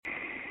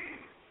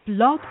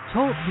Blog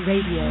Talk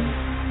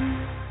Radio.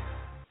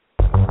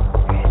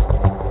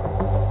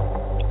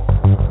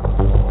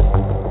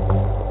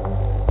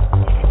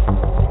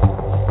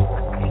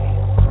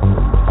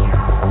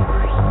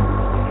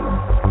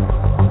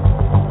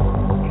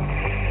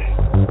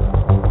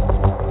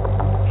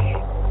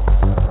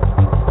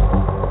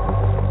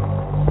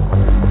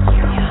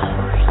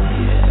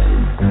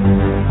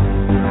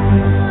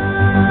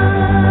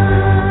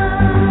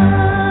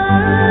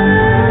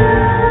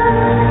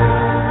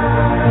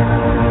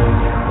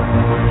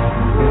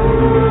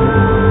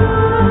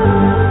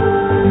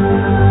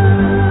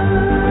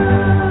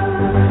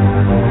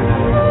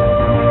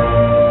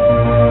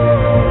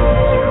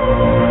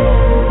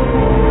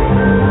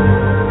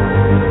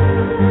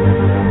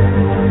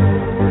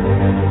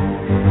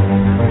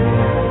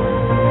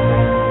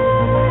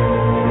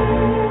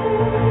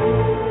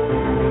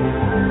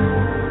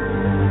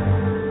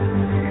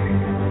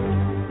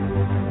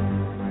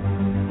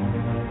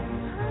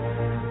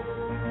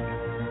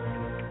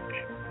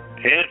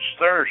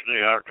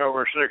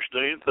 October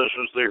 16th. This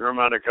is the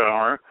Hermetic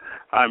Hour.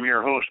 I'm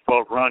your host,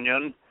 Poke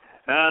Runyon,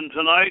 and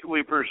tonight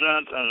we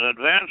present an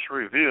advanced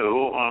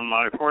review on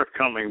my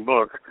forthcoming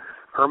book,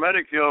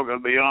 Hermetic Yoga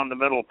Beyond the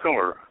Middle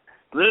Pillar.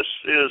 This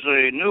is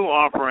a new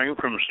offering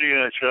from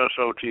CHS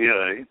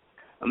O.T.A.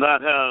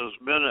 that has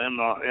been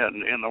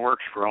in the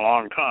works for a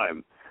long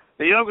time.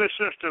 The yoga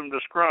system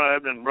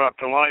described and brought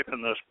to life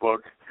in this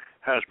book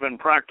has been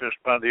practiced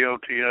by the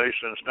O.T.A.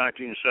 since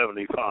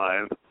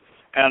 1975,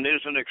 and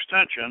is an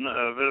extension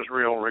of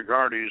Israel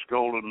Regardie's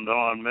Golden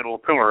Dawn Middle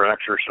Pillar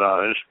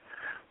exercise,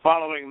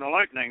 following the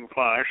lightning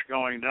flash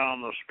going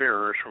down the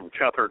spheres from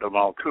Kether to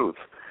Malkuth,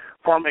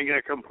 forming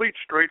a complete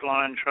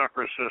straight-line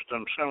chakra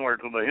system similar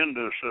to the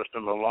Hindu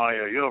system of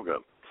Laya Yoga.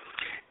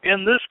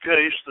 In this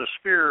case, the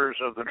spheres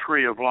of the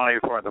Tree of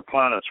Life are the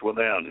planets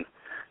within.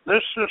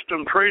 This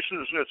system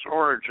traces its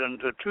origin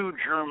to two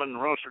German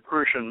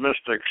Rosicrucian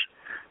mystics,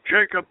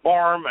 Jacob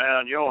Bohme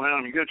and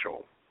Johann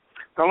Gitchel.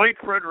 The late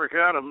Frederick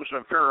Adams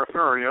of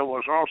Feraferia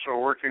was also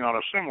working on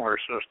a similar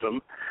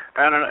system,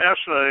 and an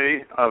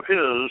essay of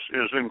his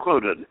is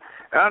included.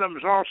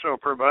 Adams also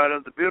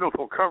provided the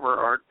beautiful cover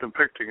art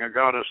depicting a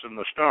goddess in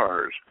the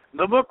stars.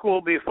 The book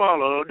will be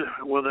followed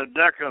with a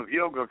deck of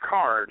yoga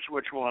cards,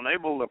 which will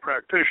enable the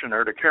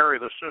practitioner to carry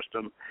the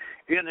system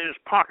in his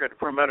pocket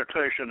for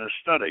meditation and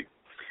study.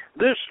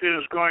 This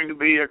is going to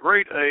be a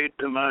great aid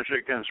to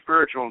magic and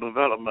spiritual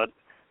development,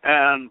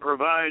 and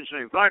provides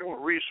a vital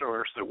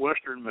resource that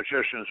Western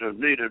magicians have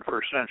needed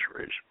for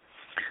centuries.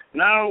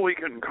 Now we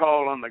can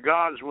call on the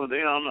gods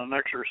within and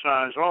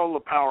exercise all the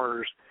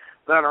powers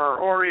that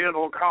our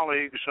oriental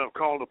colleagues have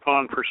called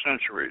upon for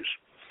centuries.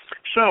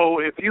 So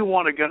if you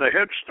want to get a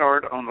head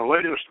start on the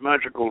latest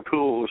magical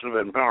tools of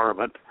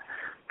empowerment,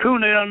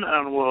 tune in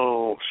and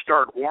we'll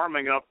start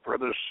warming up for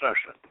this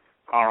session.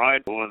 All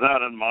right, with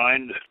that in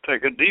mind,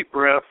 take a deep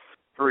breath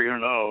through your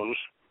nose,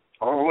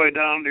 all the way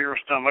down to your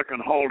stomach,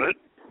 and hold it.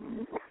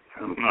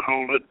 And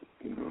hold it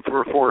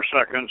for 4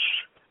 seconds.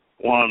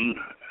 1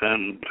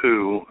 and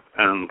 2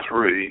 and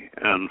 3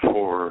 and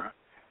 4,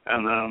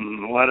 and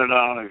then let it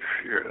out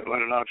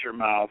your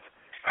mouth,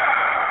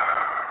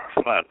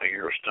 flattening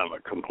your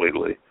stomach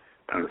completely,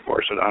 and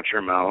force it out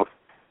your mouth,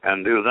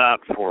 and do that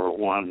for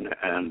 1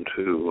 and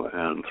 2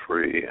 and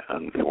 3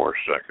 and 4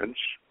 seconds.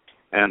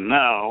 And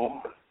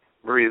now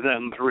breathe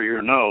in through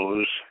your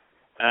nose,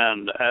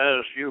 and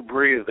as you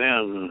breathe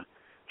in,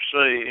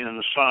 say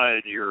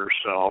inside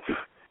yourself,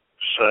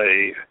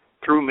 say,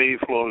 through me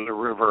flows a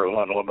river of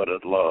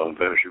unlimited love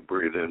as you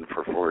breathe in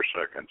for 4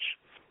 seconds.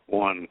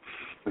 1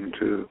 and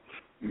 2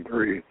 and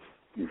 3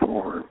 and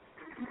 4.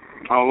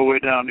 All the way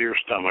down to your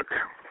stomach.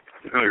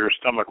 Fill your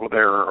stomach with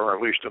air, or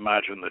at least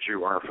imagine that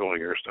you are filling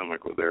your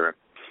stomach with air.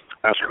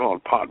 That's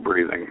called pot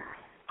breathing.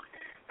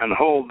 And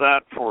hold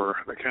that for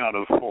the count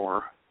of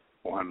 4.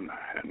 1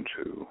 and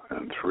 2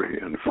 and 3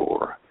 and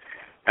 4.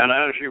 And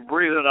as you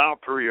breathe it out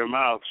through your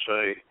mouth,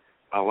 say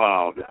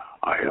aloud,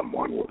 I am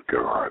one with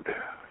God.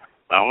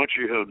 Now what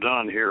you have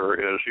done here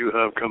is you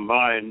have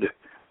combined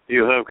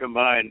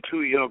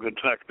two yoga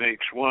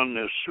techniques. One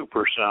is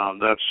super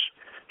sound. That's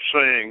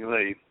saying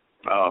the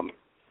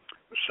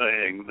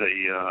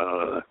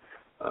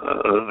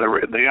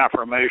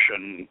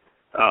affirmation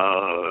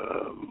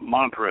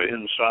mantra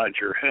inside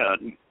your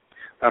head.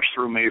 That's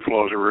through me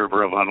flows a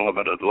river of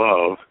unlimited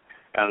love.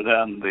 And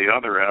then the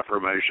other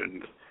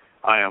affirmation,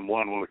 I am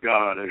one with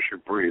God, as you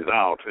breathe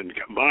out. And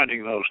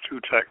combining those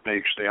two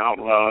techniques, the out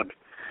loud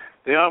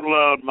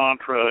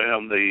mantra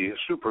and the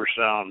super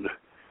sound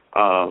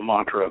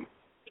mantra,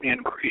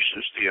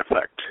 increases the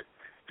effect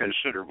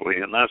considerably.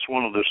 And that's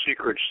one of the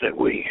secrets that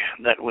we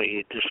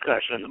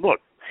discuss in the book.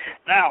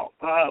 Now,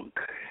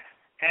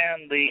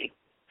 and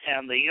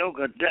the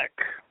yoga deck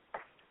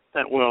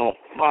that will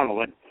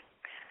follow it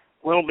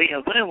will be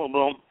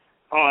available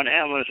on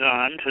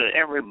Amazon to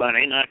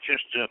everybody, not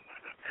just to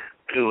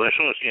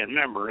associate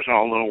members,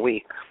 although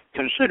we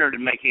considered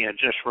making it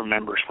just for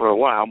members for a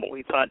while, but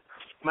we thought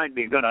it might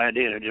be a good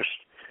idea to just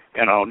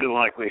do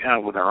like we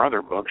have with our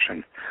other books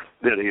and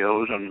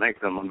videos and make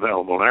them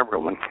available to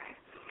everyone.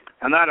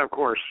 And that, of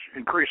course,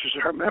 increases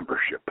our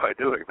membership by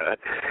doing that.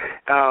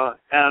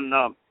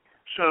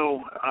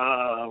 So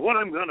what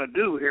I'm going to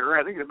do here,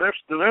 I think the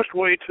best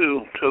way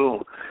to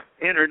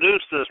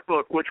introduce this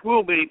book, which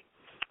will be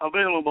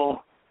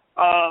available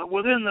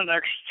within the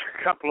next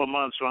couple of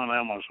months on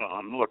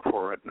Amazon. Look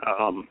for it.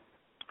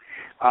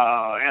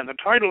 And the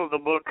title of the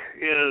book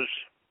is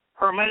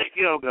Hermetic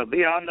Yoga,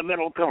 Beyond the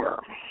Middle Pillar.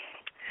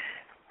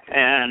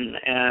 And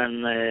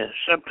the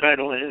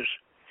subtitle is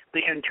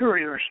The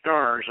Interior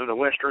Stars of the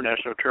Western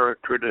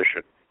Esoteric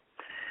Tradition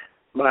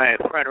by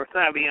Frater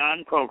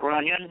Poke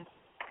Runyon,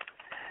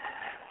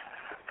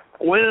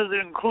 with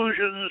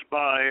inclusions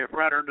by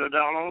Frater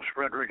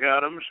Frederick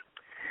Adams.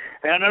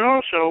 And then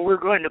also, we're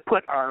going to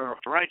put our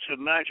Rites of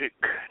Magic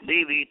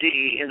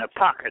DVD in a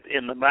pocket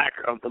in the back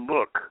of the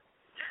book.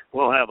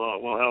 We'll have a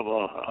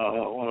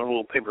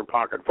little paper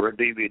pocket for a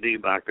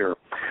DVD back there,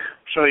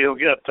 so you'll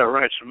get the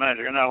Rites of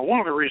Magic. And now, one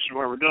of the reasons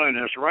why we're doing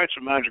this, Rites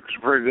of Magic is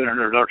a very good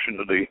introduction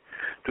to the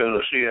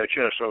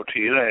CHS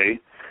O.T.A.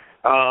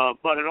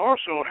 But it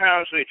also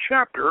has a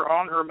chapter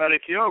on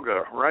Hermetic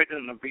Yoga right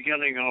in the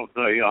beginning of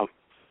the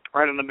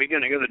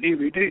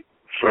DVD.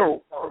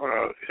 So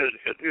it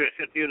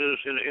is,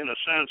 in a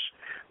sense,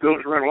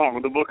 goes right along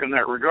with the book in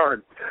that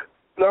regard.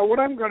 Now, what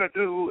I'm going to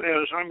do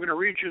is I'm going to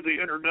read you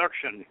the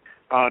introduction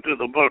to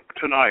the book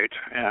tonight,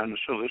 and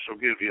so this will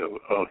give you,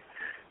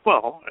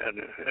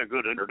 a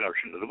good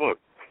introduction to the book.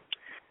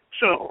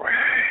 So,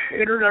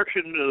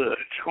 introduction to the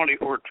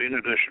 2014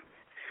 edition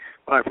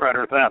by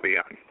Frater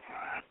Fabian.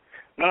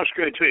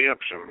 Nasce te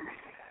ipsum.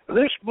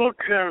 This book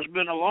has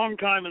been a long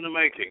time in the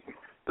making.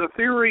 The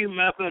theory,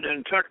 method,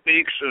 and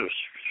techniques of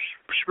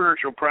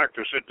spiritual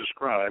practice it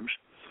describes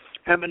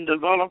have been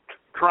developed,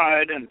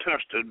 tried, and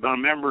tested by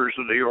members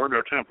of the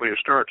Ordo Templi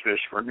Astartes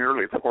for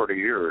nearly 40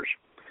 years.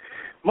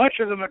 Much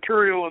of the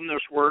material in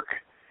this work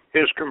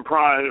is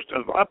comprised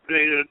of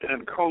updated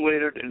and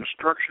collated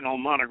instructional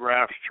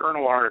monographs,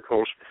 journal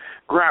articles,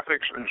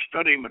 graphics, and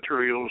study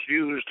materials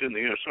used in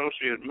the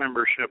associate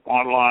membership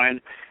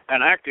online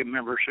and active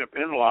membership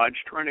in lodge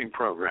training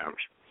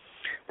programs.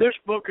 This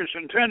book is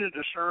intended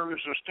to serve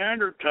as a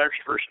standard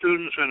text for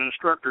students and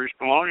instructors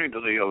belonging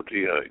to the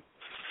O.T.A.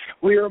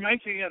 We are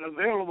making it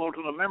available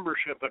to the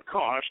membership at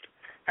cost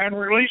and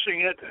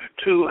releasing it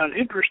to an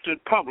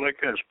interested public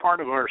as part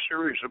of our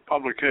series of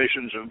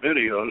publications and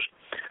videos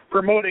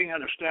promoting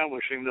and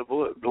establishing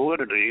the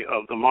validity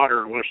of the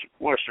modern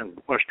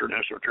Western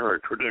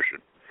esoteric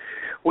tradition.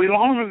 We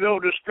long ago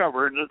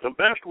discovered that the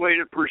best way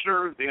to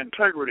preserve the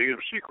integrity of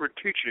secret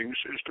teachings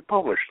is to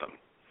publish them.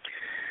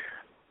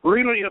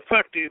 Really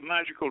effective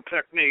magical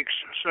techniques,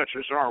 such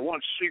as our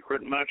once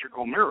secret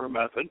magical mirror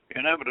method,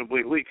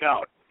 inevitably leak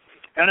out,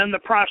 and in the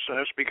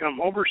process become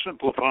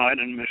oversimplified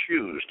and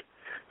misused.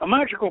 A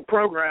magical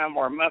program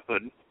or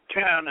method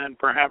can and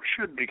perhaps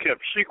should be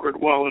kept secret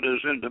while it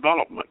is in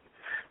development,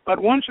 but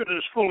once it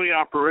is fully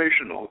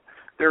operational,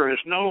 there is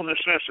no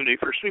necessity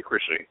for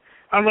secrecy,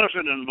 unless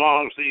it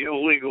involves the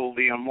illegal,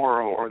 the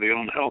immoral, or the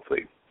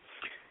unhealthy.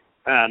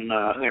 And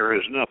there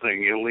is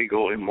nothing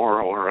illegal,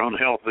 immoral, or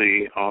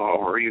unhealthy,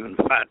 or even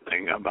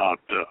fattening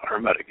about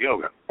Hermetic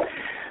Yoga.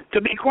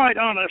 To be quite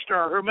honest,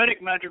 our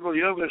Hermetic Magical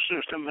Yoga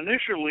system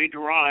initially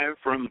derived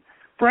from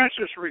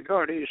Francis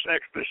Regardie's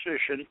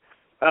exposition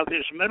of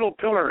his middle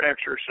pillar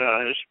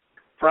exercise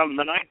from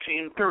the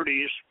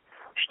 1930s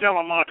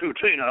Stella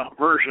Matutina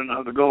version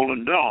of the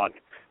Golden Dawn,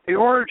 the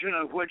origin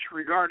of which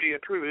Regardie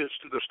attributes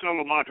to the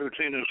Stella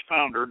Matutina's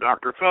founder,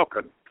 Dr.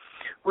 Felkin.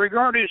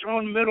 Regardie's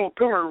own middle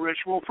pillar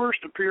ritual first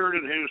appeared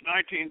in his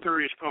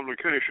 1930s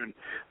publication,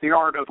 The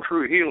Art of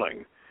True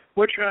Healing,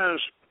 which has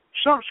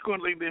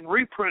subsequently been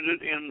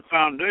reprinted in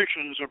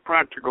Foundations of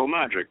Practical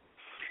Magic,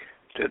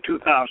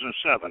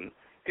 2007.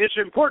 It's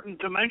important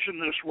to mention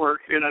this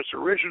work in its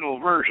original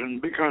version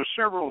because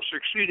several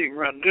succeeding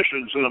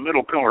renditions of the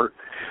middle pillar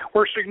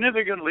were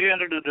significantly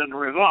edited and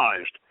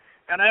revised.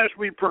 And as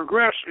we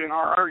progress in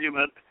our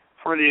argument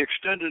for the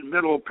extended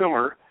middle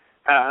pillar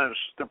as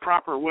the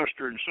proper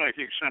Western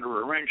Psychic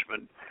Center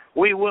arrangement,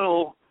 we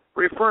will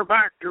refer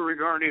back to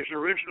Regardie's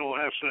original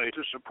essay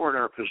to support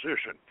our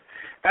position.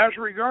 As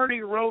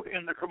Regardie wrote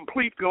in the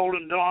Complete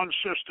Golden Dawn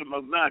System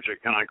of Magic,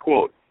 and I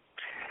quote,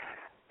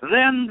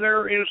 "Then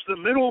there is the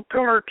middle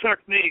pillar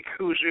technique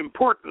whose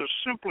importance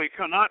simply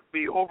cannot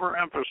be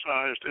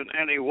overemphasized in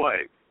any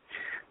way.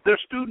 The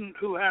student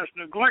who has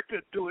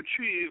neglected to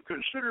achieve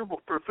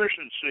considerable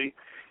proficiency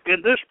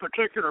in this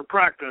particular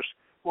practice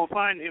will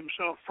find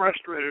himself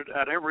frustrated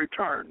at every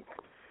turn."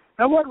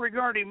 Now, what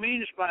Regardie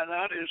means by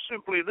that is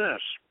simply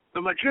this.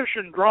 The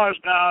magician draws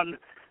down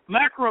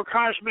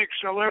macrocosmic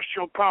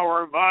celestial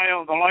power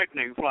via the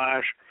lightning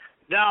flash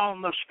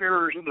down the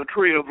spheres of the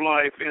tree of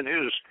life in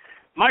his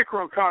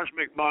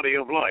microcosmic body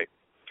of light.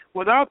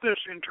 Without this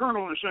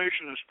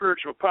internalization of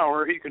spiritual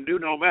power, he can do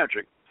no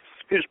magic.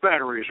 His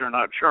batteries are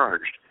not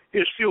charged.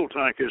 His fuel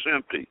tank is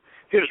empty.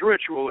 His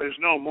ritual is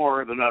no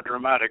more than a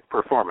dramatic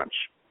performance.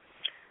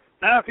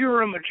 Now, if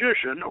you're a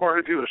magician, or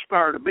if you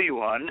aspire to be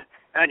one,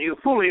 and you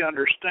fully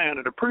understand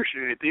and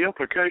appreciate the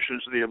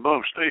implications of the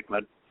above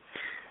statement,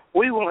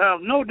 we will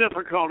have no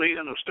difficulty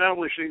in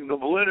establishing the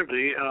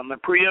validity and the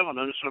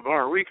preeminence of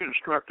our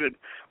reconstructed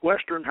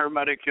Western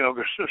Hermetic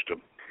Yoga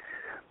system.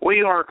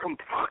 We are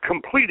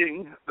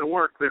completing the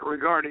work that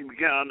Regardie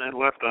began and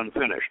left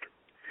unfinished.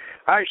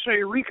 I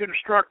say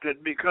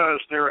reconstructed because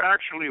there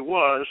actually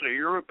was a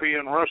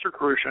European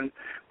Rosicrucian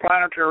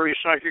planetary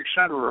psychic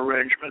center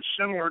arrangement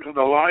similar to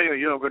the Laya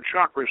Yoga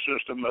chakra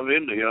system of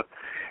India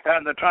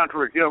and the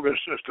Tantric yoga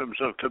systems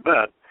of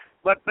Tibet,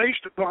 but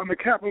based upon the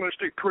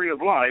Kabbalistic tree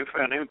of life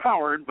and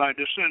empowered by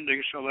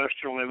descending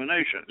celestial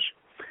emanations.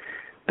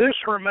 This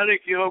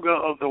Hermetic Yoga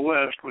of the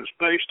West was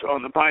based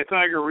on the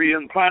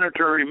Pythagorean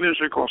planetary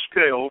musical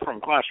scale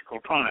from classical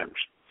times.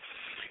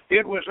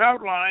 It was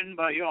outlined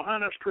by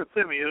Johannes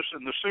Trithemius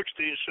in the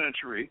 16th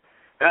century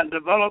and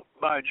developed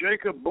by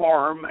Jacob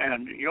Bohme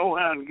and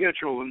Johann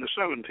Gitchel in the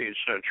 17th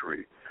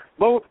century.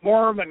 Both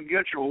Bohme and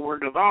Gitchel were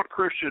devout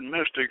Christian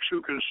mystics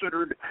who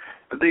considered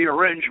the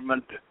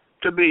arrangement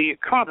to be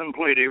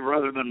contemplative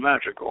rather than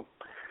magical.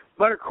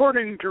 But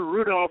according to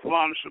Rudolf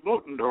von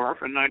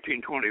Sabotendorf in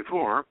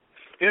 1924,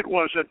 it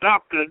was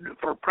adopted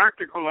for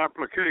practical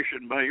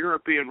application by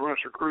European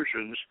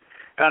Rosicrucians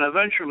and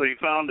eventually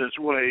found its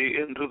way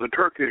into the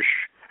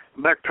Turkish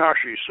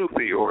Bektashi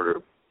Sufi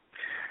order.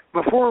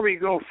 Before we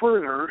go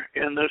further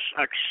in this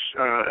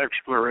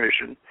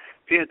exploration,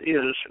 it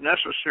is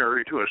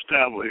necessary to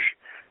establish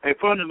a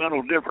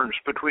fundamental difference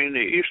between the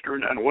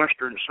Eastern and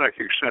Western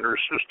psychic center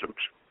systems.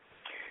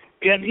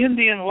 In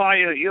Indian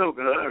Laya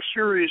Yoga, a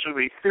series of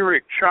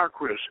etheric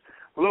chakras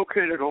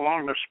located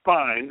along the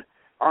spine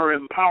are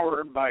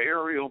empowered by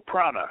aerial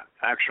prana,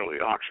 actually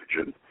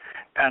oxygen,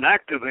 and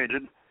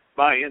activated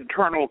by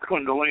internal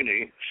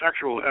kundalini,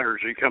 sexual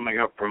energy coming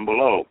up from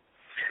below.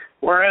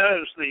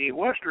 Whereas in the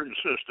Western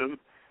system,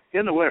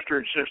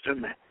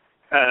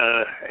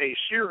 a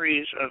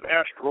series of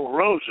astral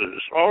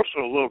roses,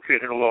 also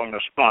located along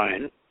the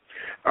spine,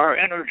 are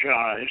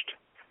energized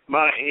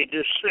by a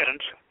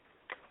descent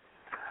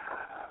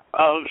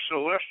of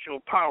celestial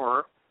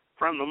power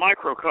from the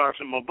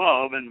microcosm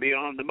above and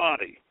beyond the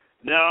body,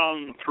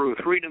 down through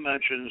 3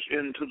 dimensions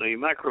into the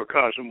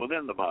microcosm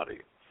within the body,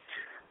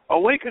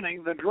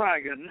 awakening the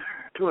dragon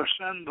to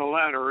ascend the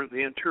ladder of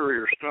the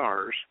interior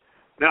stars.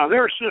 Now,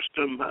 their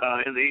system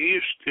in the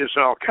East is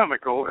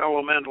alchemical,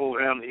 elemental,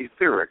 and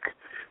etheric,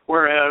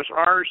 whereas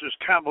ours is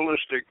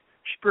Kabbalistic,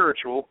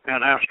 spiritual,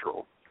 and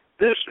astral.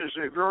 This is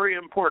a very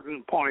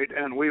important point,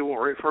 and we will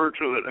refer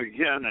to it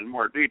again in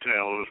more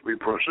detail as we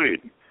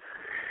proceed.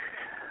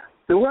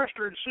 The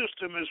Western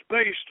system is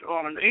based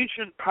on an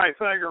ancient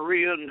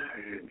Pythagorean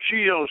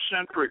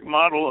geocentric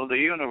model of the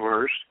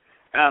universe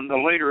and the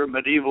later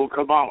medieval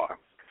Kabbalah.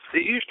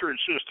 The Eastern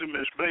system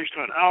is based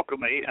on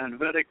alchemy and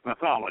Vedic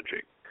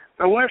mythology.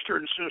 The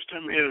Western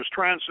system is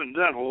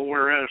transcendental,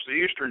 whereas the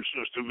Eastern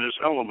system is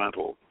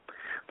elemental.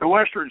 The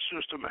Western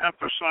system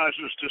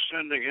emphasizes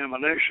descending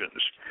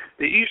emanations.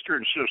 The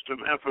Eastern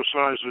system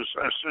emphasizes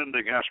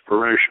ascending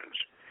aspirations.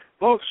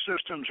 Both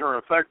systems are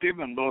effective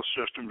and both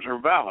systems are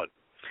valid.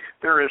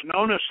 There is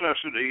no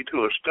necessity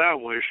to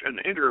establish an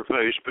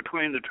interface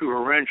between the two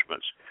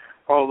arrangements,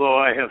 although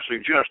I have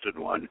suggested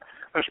one,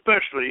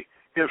 especially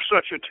if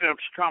such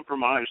attempts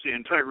compromise the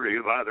integrity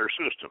of either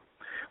system.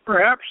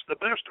 Perhaps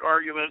the best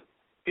argument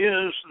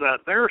is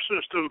that their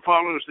system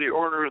follows the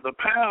order of the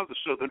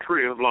paths of the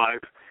tree of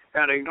life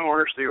and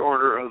ignores the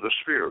order of the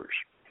spheres.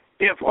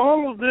 If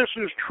all of this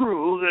is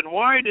true, then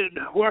why did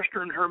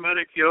Western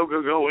Hermetic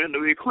Yoga go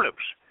into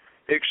eclipse,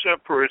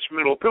 except for its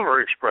middle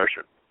pillar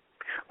expression?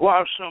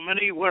 While so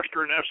many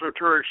Western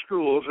esoteric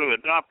schools have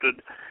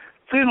adopted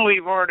thinly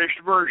varnished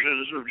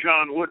versions of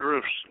John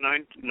Woodruff's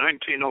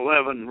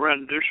 1911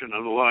 rendition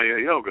of the Laya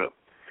Yoga,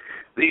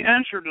 the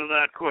answer to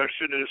that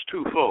question is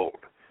twofold.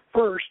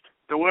 First,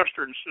 the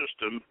Western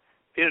system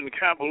in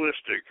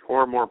Kabbalistic,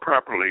 or more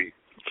properly,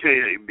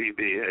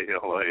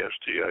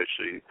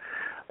 Kabbalistic,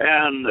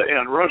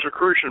 and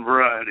Rosicrucian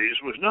varieties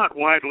was not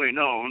widely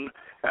known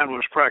and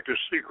was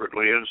practiced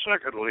secretly. And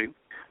secondly,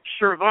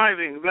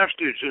 surviving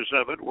vestiges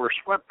of it were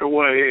swept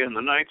away in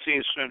the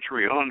 19th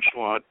century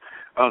onslaught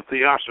of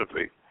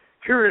theosophy.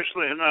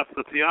 Curiously enough,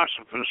 the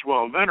theosophists,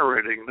 while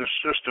venerating this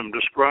system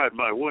described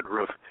by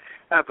Woodruff,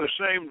 at the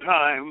same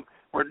time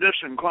were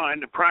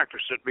disinclined to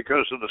practice it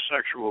because of the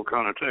sexual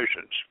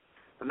connotations.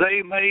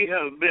 They may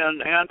have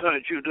been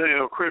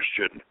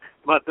anti-Judeo-Christian,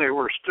 but they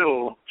were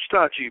still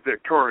stodgy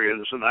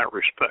Victorians in that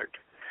respect.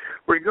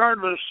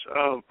 Regardless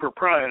of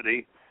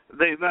propriety,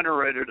 they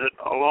venerated it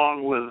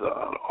along with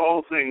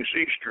all things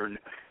Eastern,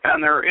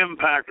 and their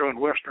impact on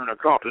Western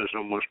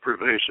occultism was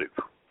pervasive.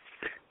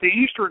 The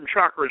Eastern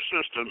chakra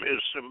system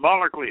is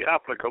symbolically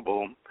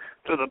applicable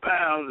to the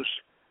paths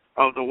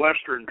of the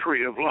Western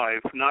tree of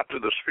life, not to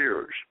the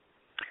spheres.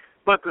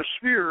 But the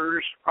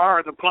spheres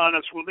are the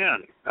planets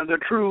within, and the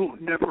true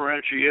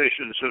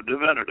differentiations of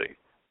divinity.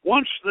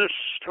 Once this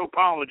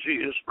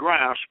topology is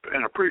grasped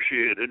and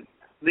appreciated,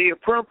 the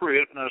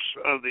appropriateness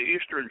of the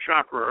Eastern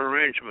chakra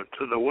arrangement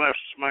to the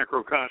West's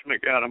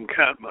microcosmic atom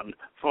Cadman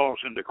falls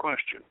into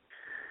question.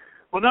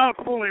 Without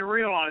fully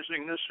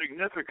realizing the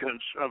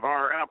significance of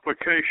our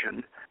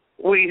application,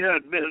 we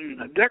had been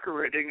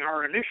decorating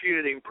our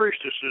initiating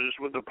priestesses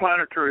with the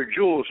planetary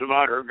jewels of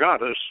our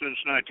goddess since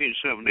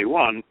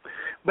 1971,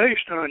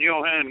 based on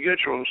Johann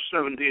Gitchel's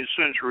 17th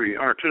century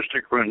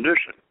artistic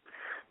rendition.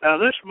 Now,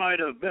 this might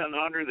have been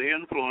under the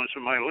influence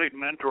of my late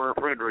mentor,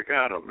 Frederick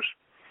Adams,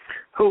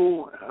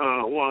 who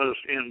was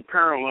in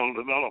parallel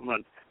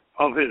development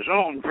of his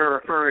own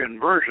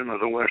Feraferian version of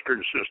the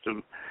Western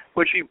system,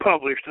 which he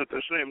published at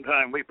the same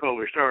time we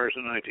published ours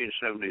in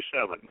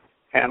 1977.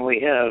 And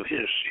we have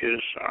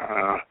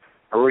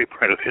a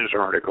reprint of his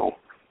article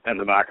in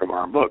the back of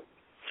our book.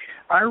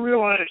 I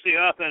realized the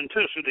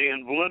authenticity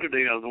and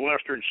validity of the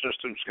Western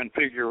system's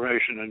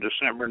configuration in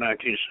December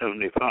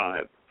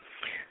 1975.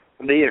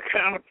 The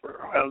account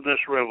of this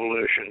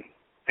revolution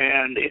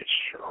and its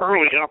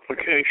early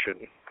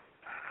application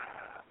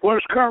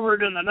was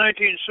covered in the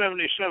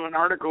 1977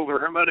 article, The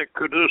Hermetic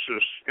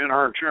Caduceus, in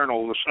our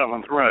journal, The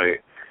Seventh Ray,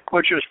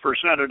 which is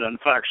presented in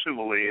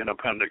facsimile in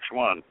Appendix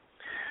 1.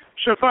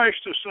 Suffice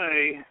to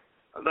say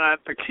that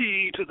the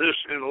key to this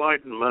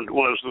enlightenment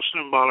was the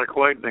symbolic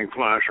lightning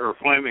flash, or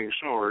flaming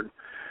sword,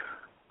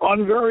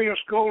 on various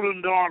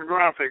Golden Dawn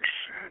graphics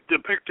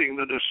depicting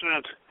the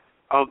descent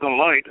of the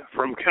light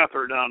from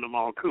Kether down to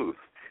Malkuth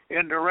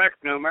in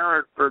direct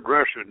numeric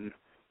progression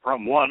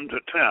from 1 to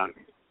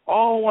 10.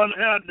 All one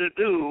had to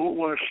do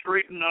was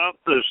straighten up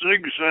the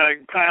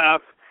zigzag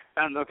path,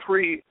 and the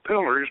three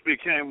pillars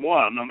became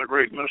one, and the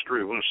great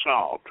mystery was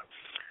solved.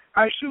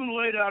 I soon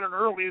laid out an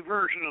early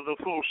version of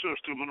the full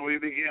system, and we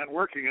began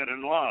working it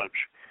in Lodge,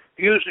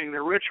 using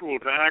the ritual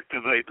to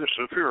activate the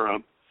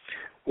Sephira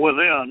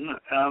within,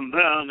 and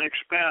then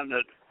expand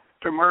it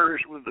to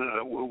merge with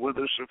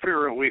the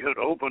Sephira we had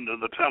opened in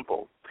the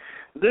temple.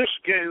 This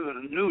gave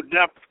a new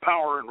depth,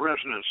 power, and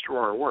resonance to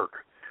our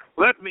work.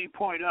 Let me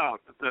point out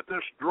that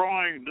this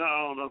drawing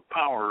down of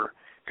power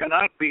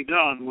cannot be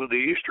done with the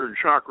Eastern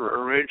chakra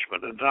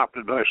arrangement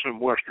adopted by some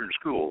Western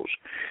schools.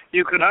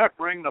 You cannot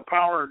bring the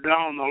power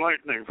down the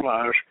lightning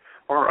flash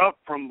or up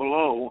from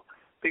below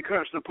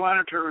because the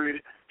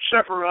planetary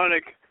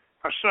Sephirotic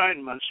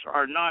assignments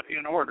are not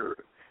in order.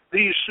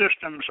 These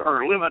systems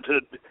are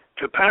limited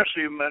to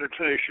passive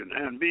meditation,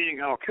 and being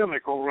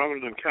alchemical rather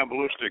than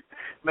Kabbalistic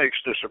makes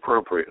this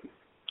appropriate.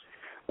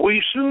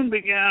 We soon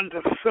began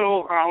to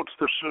fill out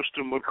the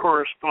system with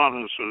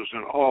correspondences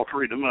in all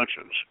three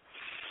dimensions.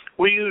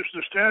 We used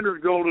the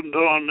standard Golden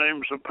Dawn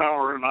names of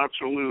power and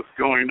absolute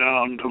going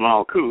down to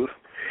Malkuth,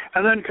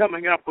 and then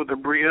coming up with the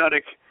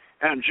Briatic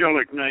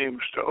angelic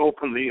names to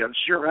open the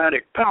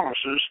Azuratic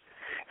palaces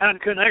and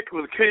connect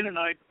with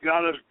Canaanite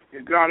goddess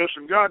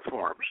and god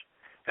forms.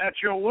 At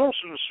Joe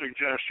Wilson's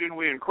suggestion,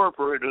 we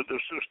incorporated the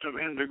system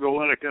into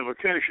Golenic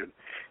evocation,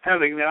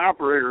 having the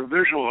operator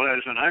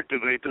visualize and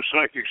activate the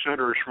psychic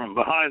centers from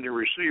behind the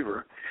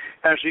receiver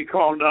as he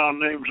called down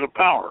names of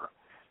power.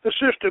 The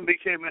system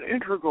became an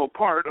integral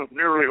part of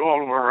nearly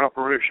all of our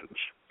operations.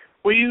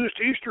 We used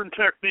Eastern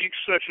techniques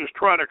such as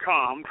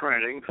Tridakam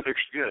training,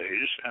 fixed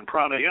gaze, and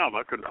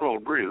pranayama,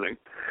 controlled breathing,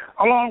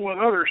 along with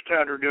other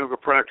standard yoga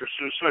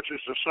practices such as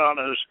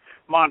asanas,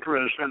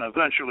 mantras, and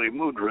eventually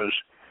mudras,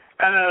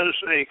 as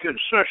a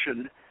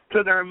concession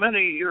to their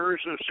many years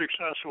of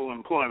successful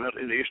employment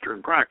in Eastern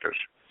practice.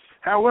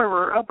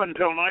 However, up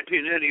until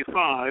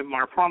 1985,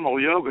 my formal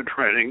yoga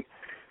training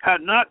had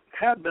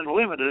been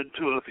limited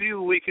to a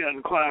few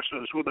weekend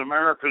classes with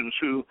Americans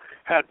who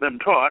had been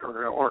taught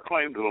or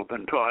claimed to have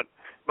been taught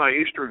by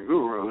Eastern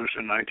gurus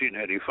in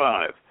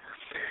 1985.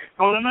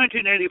 Well, in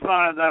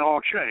 1985, that all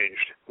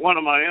changed. One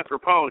of my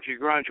anthropology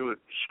graduate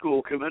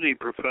school committee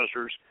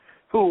professors,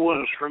 who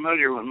was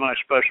familiar with my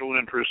special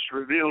interests,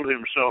 revealed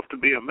himself to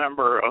be a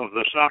member of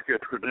the Sakya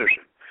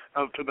tradition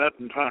of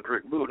Tibetan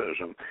Tantric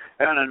Buddhism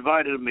and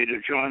invited me to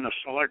join a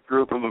select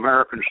group of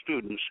American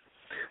students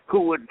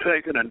who would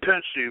take an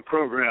intensive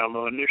program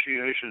of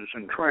initiations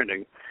and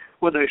training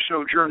with a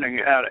sojourning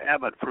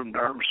abbot from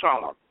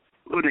Dharamsala,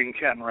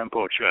 Udingken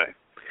Rinpoche,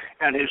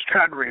 and his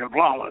cadre of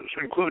lamas,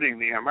 including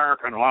the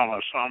American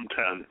Lama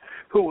Samten,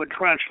 who would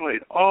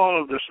translate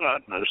all of the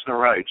sadhanas, the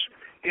rites,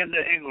 into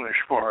English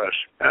for us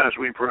as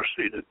we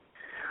proceeded.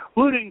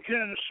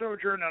 Udingken's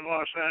sojourn in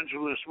Los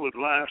Angeles would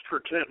last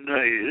for 10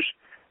 days,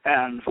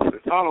 and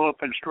follow-up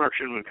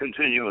instruction would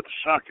continue at the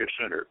Sakya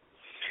Center.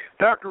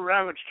 Dr.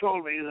 Ravitch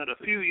told me that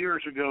a few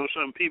years ago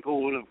some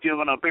people would have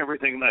given up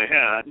everything they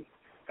had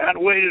and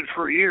waited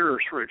for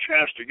years for a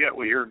chance to get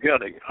what you're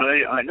getting.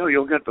 I know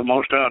you'll get the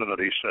most out of it,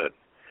 he said.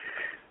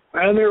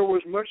 And there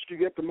was much to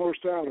get the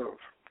most out of.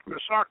 The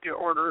Sakya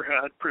order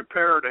had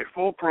prepared a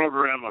full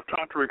program of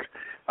tantric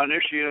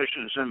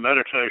initiations and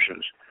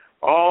meditations,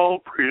 all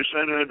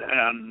presented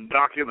and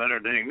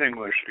documented in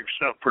English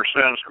except for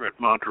Sanskrit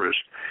mantras,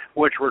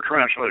 which were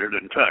translated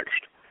in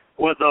text,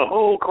 with the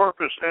whole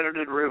corpus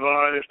edited,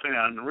 revised,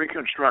 and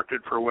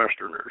reconstructed for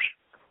Westerners.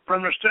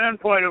 From the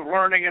standpoint of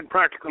learning and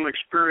practical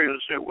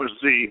experience, it was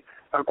the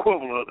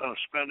equivalent of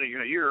spending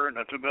a year in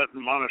a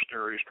Tibetan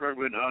monastery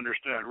struggling to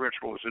understand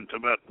rituals in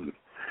Tibetan.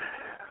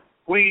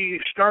 We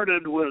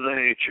started with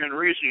a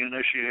Chenrezig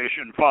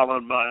initiation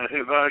followed by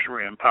a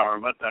Vajra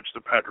empowerment, that's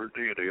the patron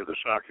deity of the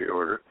Sakya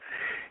order,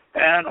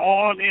 and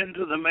on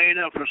into the main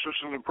emphasis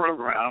of the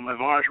program, a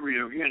Vajra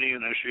Yogini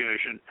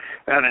initiation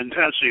and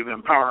intensive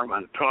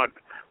empowerment taught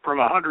from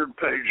a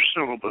 100-page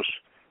syllabus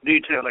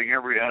detailing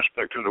every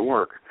aspect of the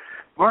work.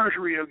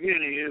 Vajra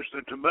Yogini is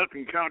the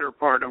Tibetan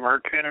counterpart of our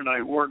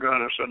Canaanite war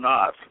goddess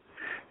Anath,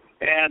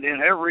 and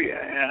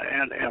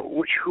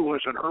who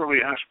was an early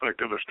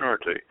aspect of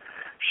Astarte.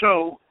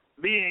 So,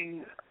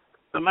 being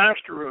the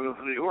master of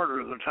the order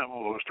of the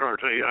Temple of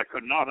Astarte, I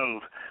could not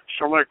have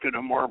selected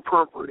a more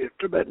appropriate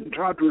Tibetan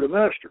Tantra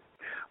master.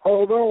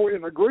 Although,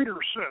 in a greater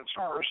sense,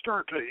 our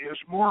Astarte is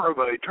more of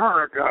a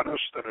Tara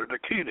goddess than a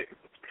Dakini.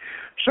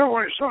 So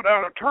I sought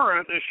out a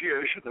Tara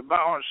initiation to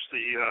balance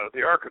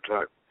the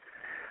archetype.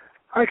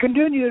 I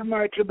continued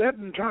my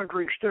Tibetan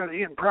Tantric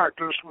study and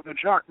practice with the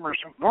Chakra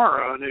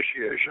Samvara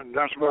initiation,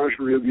 that's Vajra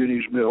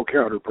Yogini's male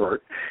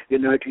counterpart,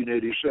 in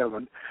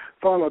 1987,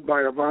 followed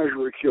by a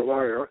Vajra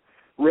Kilaya,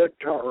 Red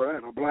Tara,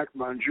 and a Black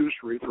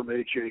Manjusri from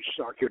H.H.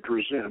 Sakya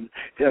Drazen,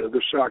 head of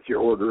the Sakya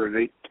order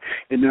in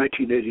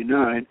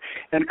 1989,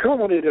 and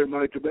culminated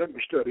my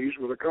Tibetan studies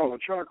with a Kala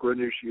Chakra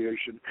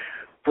initiation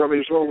from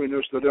His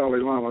Holiness the Dalai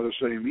Lama the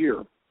same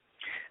year.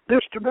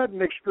 This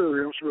Tibetan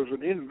experience was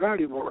an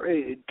invaluable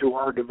aid to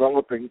our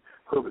developing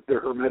the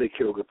Hermetic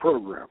Yoga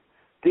program.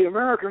 The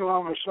American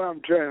Lama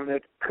Samten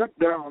had cut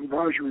down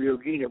Vajra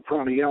Yogini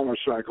pranayama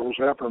cycles,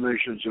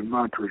 affirmations, and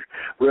mantra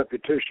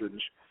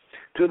repetitions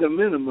to the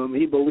minimum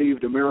he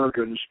believed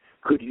Americans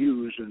could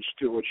use and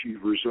still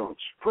achieve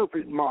results.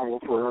 Perfect model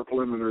for our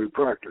preliminary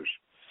practice.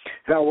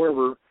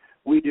 However,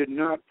 we did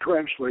not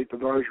translate the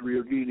Vajra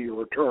Yogini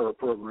or Tara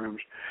programs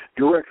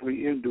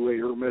directly into a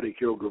Hermetic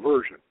Yoga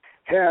version.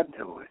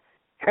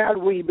 Had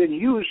we been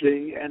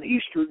using an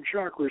Eastern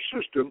chakra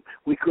system,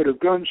 we could have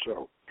done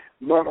so,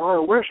 but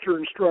our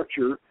Western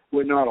structure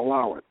would not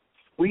allow it.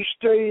 We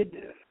stayed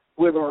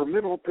with our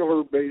middle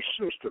pillar-based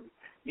system,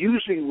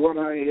 using what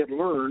I had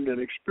learned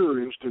and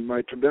experienced in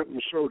my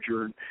Tibetan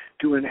sojourn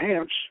to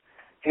enhance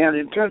and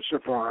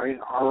intensify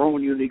our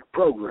own unique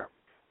program.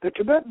 The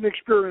Tibetan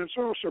experience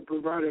also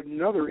provided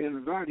another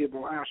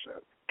invaluable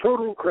asset,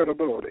 total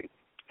credibility,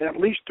 at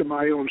least to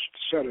my own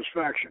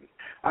satisfaction.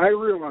 I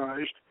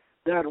realized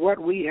that what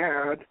we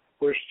had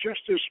was just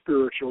as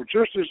spiritual,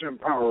 just as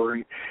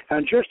empowering,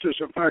 and just as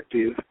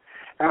effective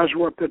as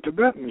what the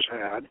Tibetans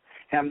had,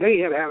 and they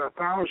had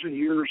 1,000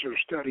 years of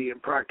study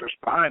and practice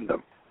behind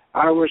them.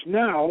 I was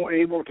now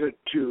able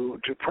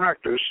to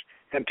practice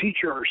and teach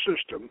our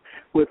system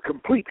with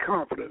complete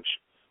confidence,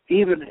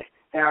 even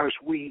as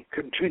we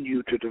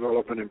continue to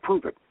develop and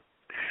improve it.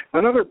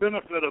 Another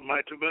benefit of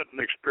my Tibetan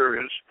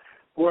experience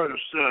was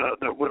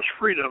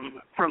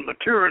freedom from the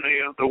tyranny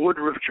of the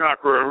Woodruff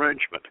chakra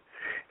arrangement.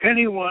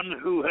 Anyone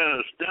who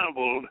has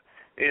dabbled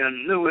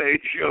in New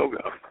Age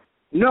yoga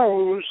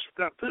knows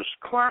that this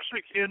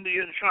classic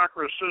Indian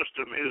chakra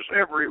system is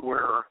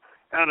everywhere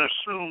and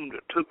assumed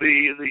to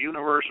be the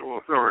universal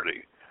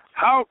authority.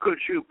 How could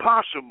you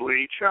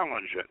possibly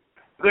challenge it?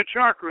 The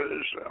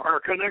chakras are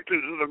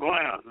connected to the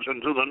glands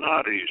and to the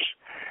nadis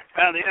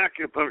and the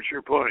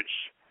acupuncture points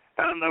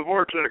and the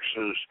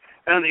vortexes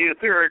and the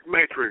etheric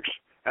matrix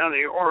and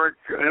the auric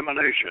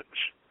emanations.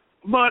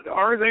 But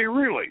are they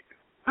really?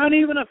 And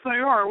even if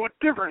they are, what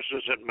difference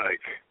does it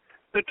make?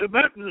 The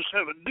Tibetans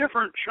have a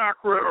different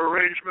chakra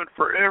arrangement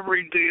for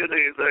every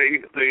deity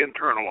they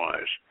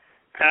internalize.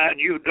 And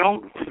you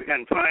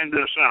can find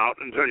this out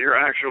until you're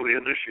actually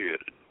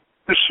initiated.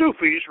 The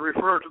Sufis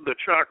refer to the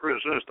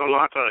chakras as the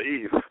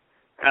Lata'if,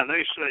 and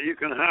they say you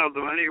can have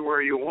them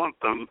anywhere you want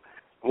them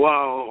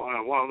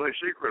while they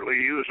secretly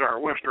use our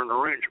Western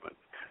arrangement.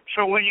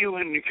 So when you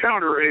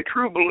encounter a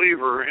true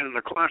believer in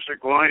the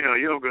classic Laya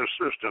Yoga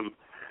system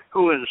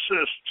who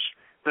insists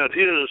that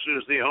his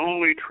is the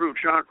only true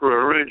chakra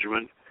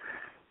arrangement,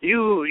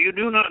 you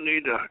do not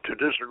need to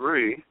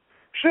disagree.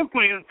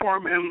 Simply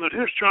inform him that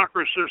his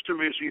chakra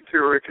system is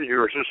etheric and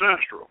yours is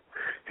astral.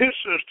 His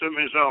system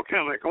is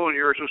alchemical and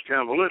yours is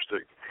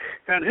Kabbalistic.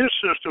 And his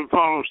system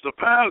follows the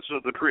paths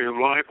of the tree of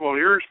life while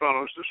yours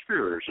follows the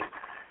spheres.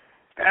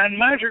 And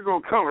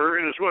magical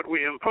color is what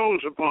we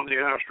impose upon the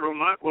astral,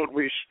 not what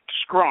we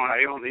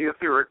scry on the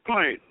etheric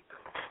plane.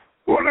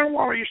 Well,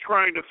 while he's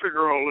trying to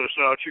figure all this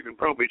out, you can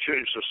probably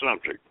change the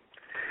subject.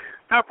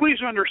 Now,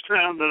 please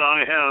understand that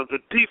I have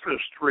the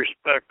deepest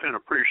respect and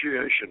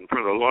appreciation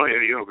for the Laya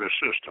Yoga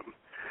system.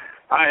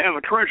 I have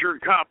a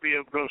treasured copy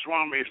of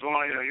Goswami's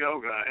Laya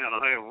Yoga, and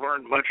I have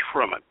learned much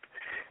from it.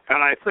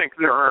 And I think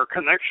there are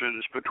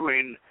connections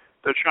between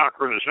the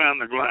chakras and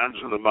the glands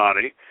of the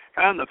body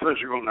and the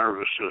physical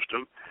nervous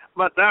system,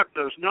 but that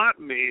does not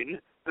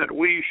mean that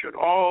we should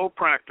all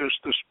practice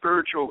the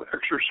spiritual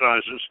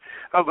exercises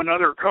of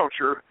another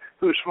culture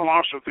whose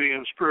philosophy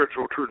and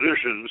spiritual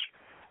traditions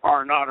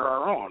are not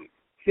our own.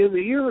 In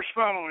the years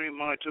following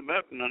my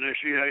Tibetan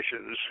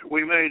initiations,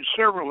 we made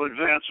several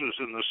advances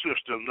in the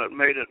system that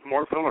made it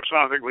more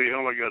philosophically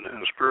elegant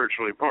and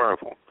spiritually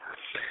powerful.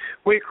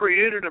 We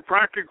created a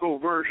practical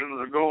version of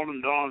the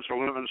Golden Dawn's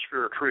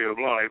 11-sphere tree of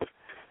life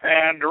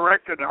and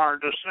directed our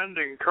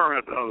descending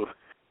current of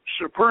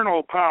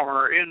supernal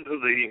power into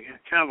the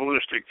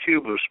Kabbalistic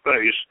cube of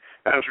space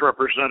as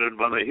represented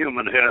by the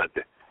human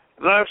head.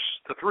 Thus,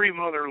 the three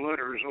mother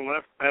letters,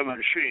 Aleph, Mem,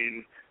 and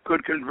Shin,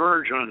 could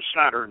converge on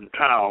Saturn,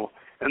 Tau,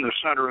 in the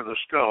center of the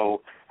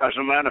skull as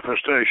a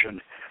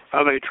manifestation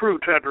of a true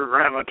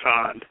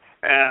tetragrammaton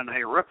and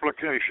a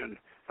replication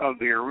of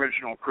the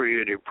original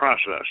creative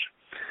process.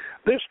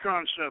 This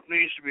concept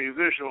needs to be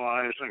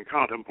visualized and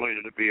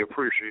contemplated to be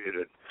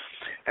appreciated.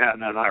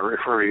 And then I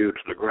refer you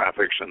to the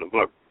graphics in the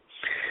book.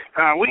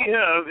 We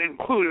have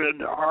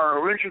included our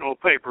original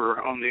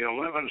paper on the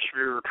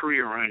 11-sphere tree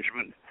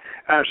arrangement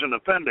as an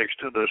appendix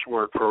to this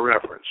work for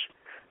reference.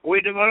 We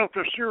developed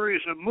a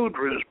series of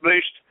mudras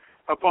based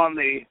upon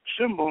the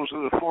symbols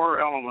of the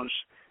four elements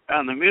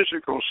and the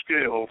musical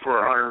scale for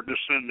our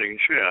descending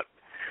chat.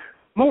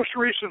 Most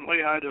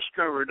recently, I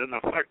discovered an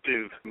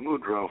effective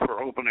mudra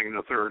for opening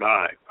the third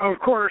eye. Of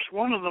course,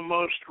 one of the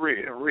most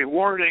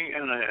rewarding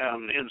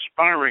and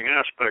inspiring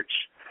aspects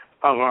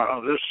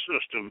of this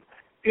system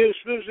is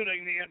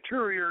visiting the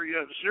interior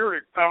yet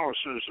xeric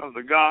palaces of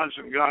the gods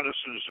and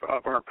goddesses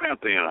of our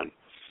pantheon.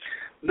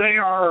 They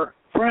are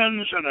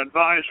friends and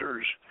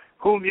advisors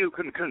whom you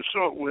can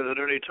consult with at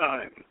any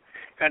time,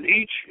 and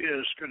each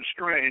is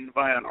constrained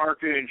by an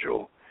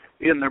archangel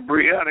in the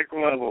Briatic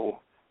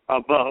level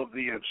above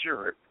the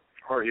Yetzirah,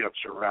 or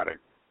Yetziratic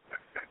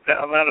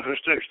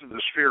manifestation of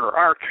the sphere.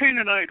 Our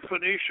Canaanite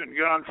Phoenician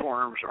god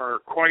forms are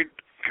quite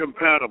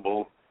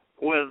compatible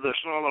with the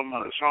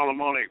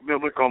Solomonic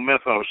biblical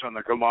mythos and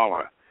the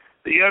Kabbalah.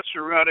 The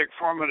Yetziratic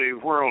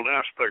formative world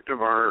aspect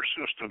of our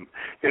system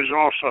is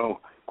also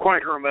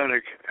quite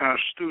hermetic, as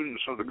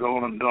students of the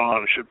Golden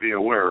Dawn should be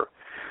aware.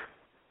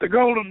 The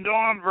Golden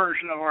Dawn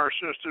version of our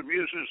system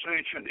uses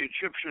ancient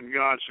Egyptian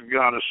gods and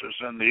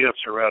goddesses in the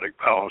Yetziratic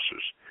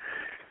palaces.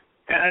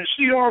 And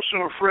see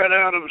also Frederick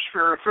Adams of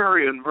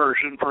Feraferia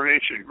version for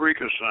ancient Greek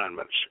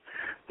assignments.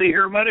 The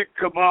Hermetic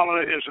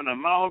Kabbalah is an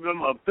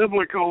amalgam of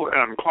biblical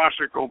and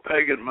classical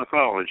pagan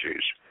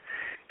mythologies.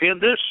 In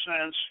this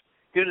sense,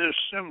 it is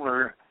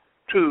similar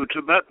to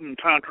Tibetan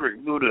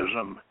Tantric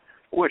Buddhism,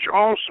 which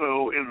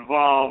also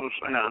involves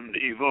and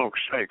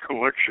evokes a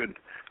collection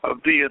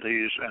of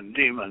deities and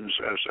demons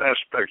as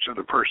aspects of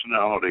the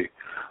personality,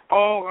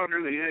 all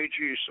under the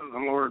aegis of the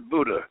Lord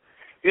Buddha.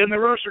 In the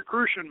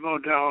Rosicrucian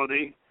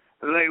modality,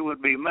 they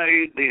would be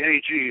made the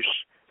aegis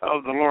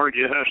of the Lord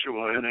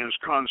Yeshua and his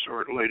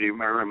consort, Lady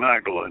Mary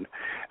Magdalene,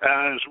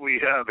 as we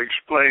have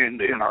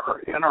explained in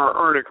our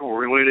article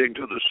relating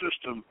to the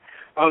system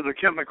of the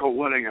chemical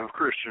wedding of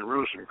Christian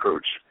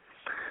Rosencreutz.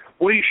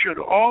 We should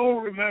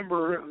all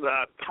remember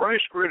that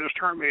thrice greatest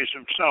Hermes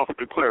himself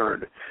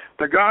declared,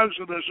 "The gods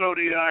of the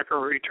zodiac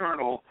are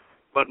eternal,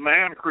 but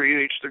man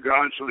creates the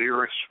gods of the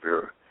earth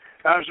sphere.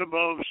 As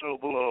above, so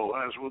below,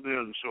 as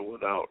within, so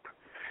without.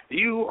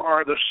 You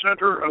are the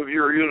center of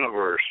your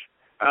universe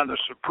and the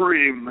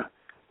supreme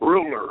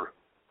ruler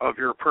of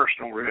your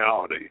personal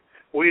reality.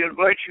 We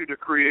invite you to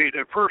create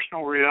a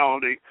personal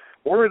reality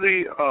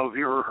worthy of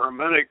your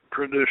Hermetic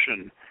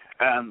tradition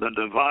and the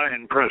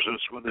divine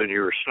presence within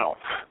yourself."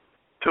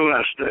 Tu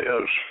es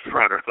Deus,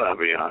 Frater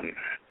Fabian,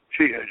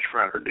 G.H.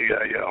 Frater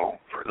D.A.L.,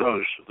 for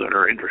those that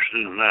are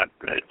interested in that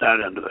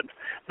end of it.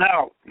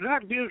 Now,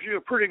 that gives you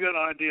a pretty good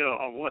idea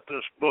of what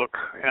this book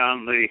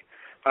and the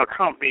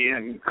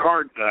accompanying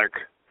card deck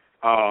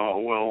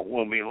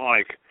will be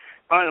like.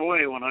 By the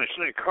way, when I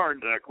say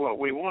card deck, what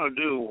we want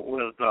to do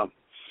with,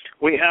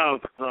 we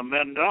have the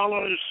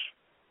mandalas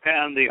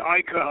and the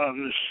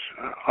icons.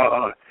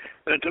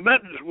 The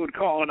Tibetans would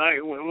call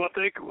it what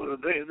they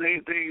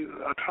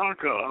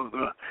atanka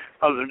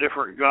of the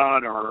different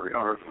god or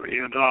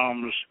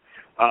yadams,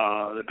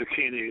 the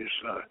dakinis.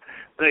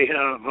 They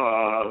have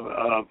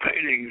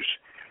paintings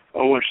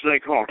which they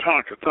call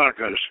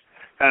tankas,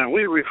 and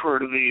we refer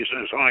to these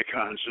as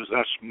icons, as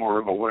that's more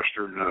of a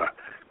Western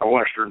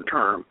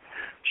term.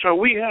 So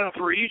we have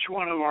for each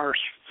one of our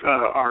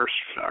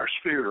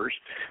spheres,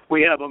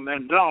 we have a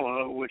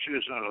mandala, which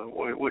is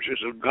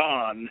a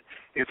gan.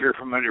 If you're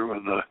familiar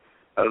with the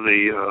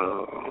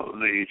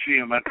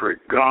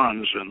geometric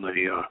gans and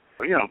the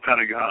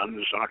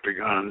pentagons,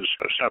 octagons,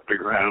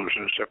 septagrams,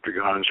 and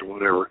septagons, or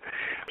whatever.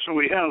 So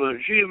we have a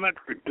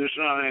geometric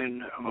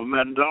design of a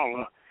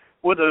mandala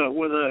with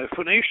a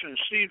Phoenician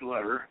seed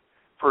letter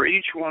for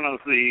each one of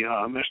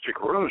the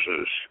mystic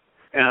roses.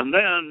 And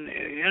then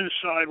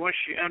inside, once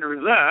you enter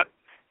that,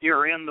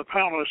 you're in the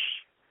palace,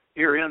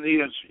 you're in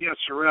the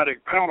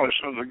Yetziratic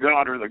palace of the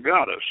god or the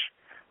goddess.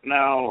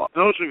 Now,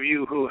 those of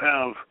you who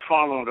have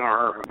followed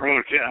our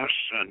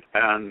broadcasts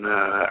and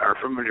are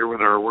familiar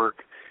with our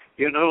work,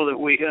 you know that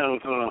we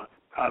have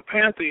a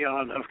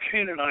pantheon of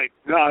Canaanite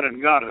god and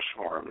goddess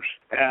forms.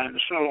 And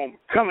so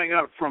coming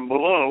up from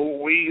below,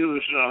 we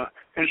use,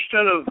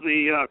 instead of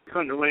the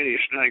Kundalini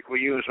snake, we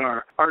use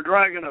our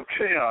dragon of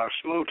chaos,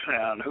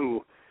 O.T.A,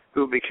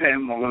 who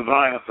became the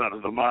Leviathan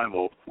of the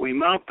Bible. We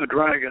mount the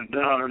dragon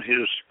down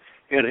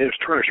in his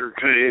treasure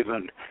cave,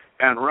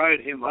 and ride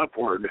him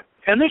upward.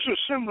 And this is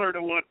similar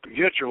to what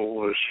Gitchel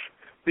was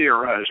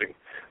theorizing.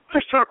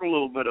 Let's talk a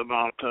little bit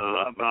about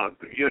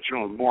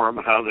Gitchel and Bohme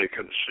and how they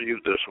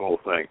conceived this whole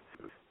thing.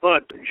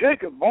 But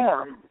Jacob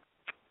Bohme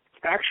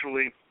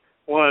actually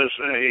was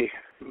a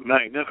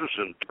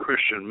magnificent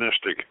Christian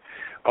mystic,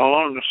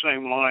 along the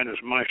same line as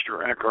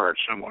Meister Eckhart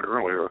somewhat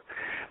earlier.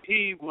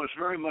 He was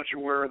very much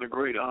aware of the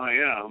great I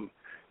Am,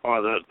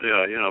 or that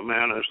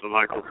man is the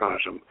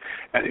microcosm,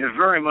 and he's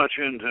very much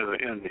into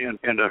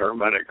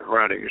Hermetic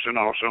writings, and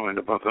also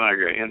into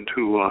Pythagoras,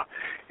 into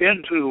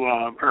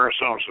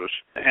Paracelsus,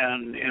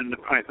 and into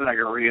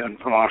Pythagorean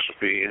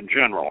philosophy in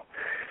general.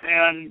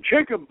 And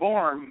Jacob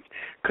Bohme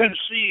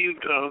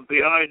conceived of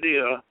the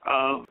idea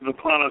of the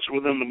planets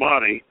within the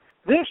body.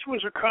 This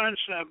was a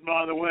concept,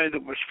 by the way,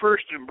 that was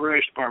first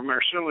embraced by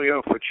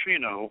Marsilio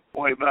Ficino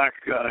way back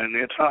in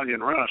the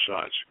Italian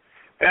Renaissance.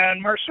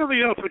 And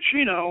Marsilio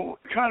Ficino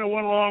kind of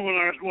went along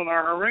with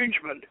our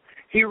arrangement.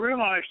 He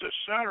realized that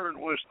Saturn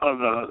was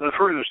the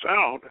furthest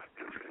out.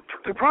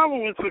 The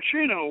problem with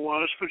Ficino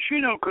was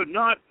Ficino could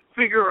not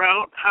figure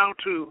out how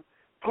to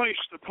place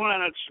the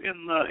planets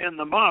in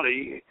the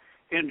body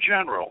in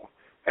general.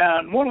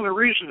 And one of the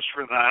reasons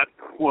for that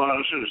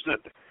is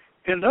that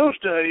in those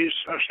days,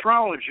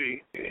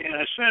 astrology, in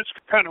a sense,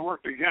 kind of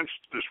worked against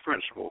this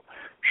principle.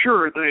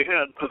 Sure, they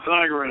had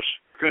Pythagoras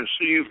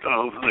conceived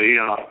of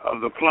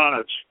the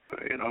planets,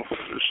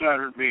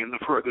 Saturn being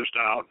the furthest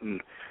out, and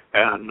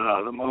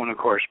the moon, of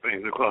course,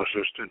 being the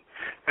closest,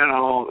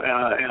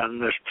 and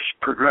this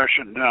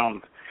progression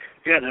down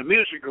in a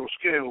musical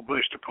scale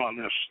based upon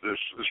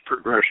this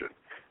progression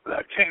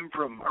that came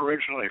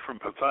originally from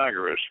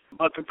Pythagoras.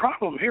 But the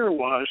problem here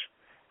was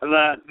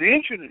that the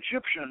ancient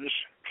Egyptians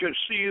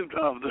conceived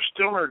of the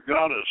stellar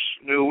goddess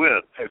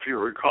Nuit, if you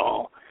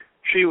recall.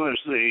 She was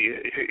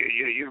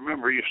you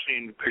remember you've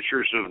seen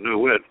pictures of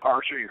Nuit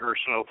arching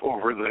herself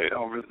over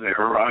the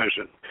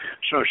horizon.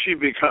 So she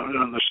becomes,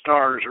 and the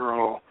stars are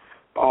all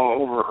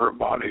over her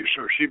body,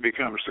 so she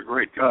becomes the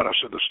great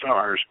goddess of the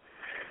stars.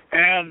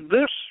 And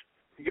this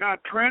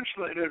got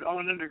translated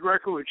on into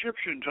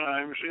Greco-Egyptian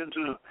times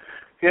into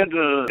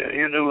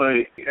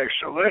a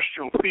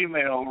celestial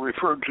female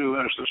referred to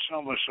as the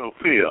Soma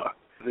Sophia,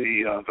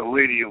 the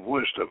Lady of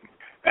Wisdom.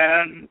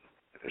 And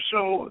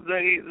so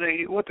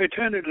what they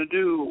tended to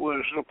do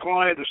was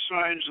apply the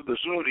signs of the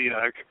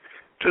zodiac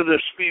to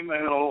this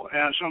female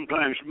and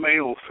sometimes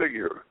male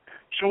figure.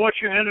 So what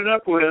you ended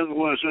up with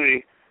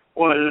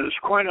was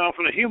quite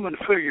often a human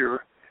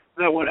figure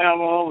that would have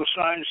all the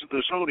signs of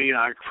the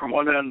zodiac from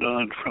one end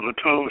from the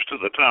toes to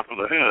the top of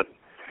the head.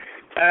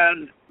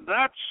 And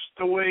that's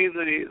the way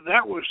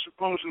that was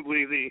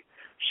supposedly the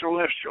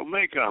celestial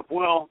makeup.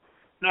 Well,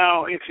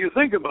 now, if you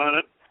think about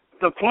it,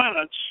 the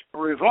planets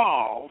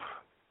revolve,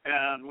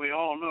 and we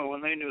all know,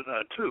 and they knew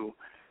that too.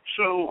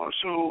 So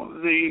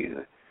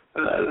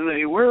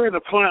where are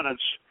the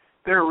planets?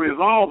 They're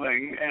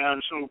revolving,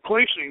 and so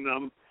placing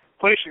them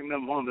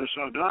on the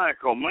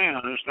zodiacal man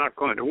is not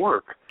going to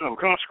work. So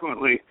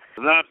consequently,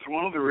 that's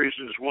one of the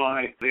reasons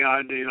why the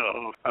idea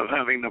of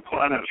having the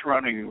planets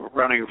running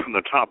from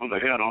the top of the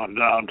head on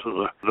down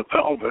to the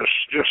pelvis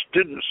just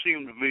didn't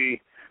seem to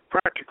be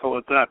practical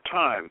at that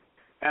time.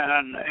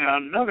 And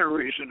another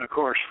reason, of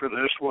course, for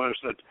this was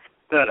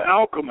that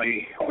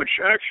alchemy, which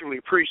actually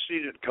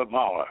preceded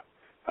Kabbalah,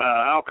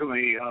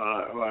 alchemy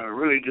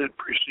really did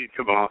precede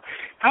Kabbalah.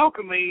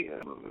 Alchemy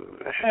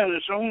had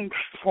its own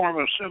form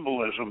of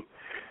symbolism,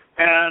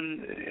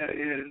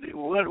 and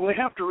what we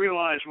have to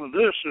realize with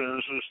this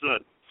is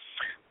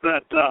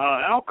that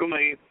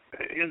alchemy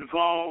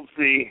involved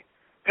the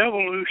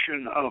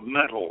evolution of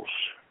metals,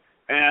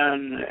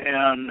 and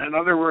in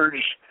other words,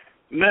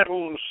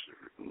 metals,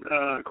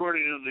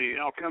 according to the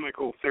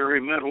alchemical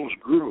theory, metals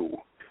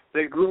grew.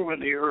 They grew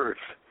in the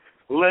earth.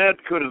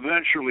 Lead could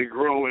eventually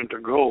grow into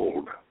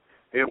gold.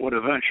 It would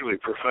eventually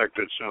perfect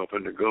itself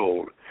into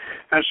gold.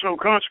 And so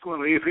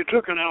consequently, if you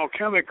took an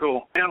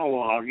alchemical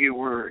analog, you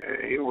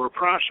were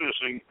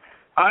processing,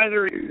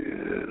 either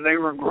they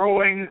were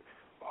growing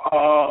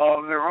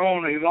of their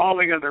own,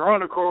 evolving of their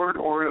own accord,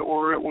 or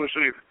it was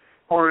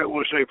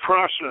a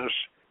process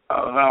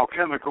of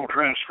alchemical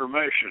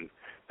transformation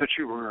that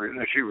you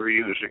were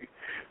using.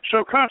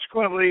 So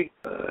consequently,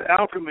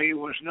 alchemy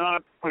was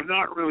not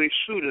really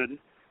suited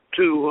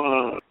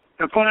to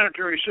a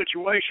planetary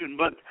situation.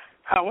 But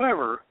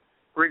however,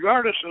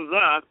 regardless of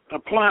that, the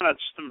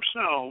planets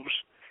themselves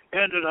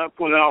ended up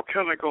with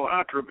alchemical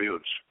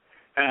attributes,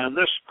 and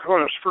this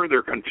caused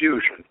further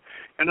confusion.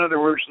 In other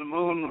words, the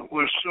moon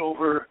was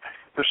silver,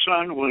 the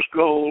sun was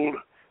gold,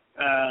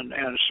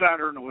 and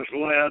Saturn was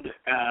lead,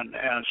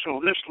 and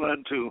so this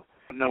led to,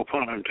 no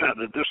pun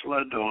intended, this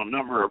led to a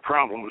number of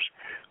problems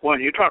when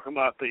you talk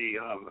about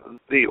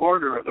the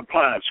order of the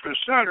planets, because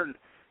Saturn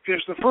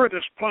is the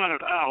furthest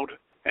planet out,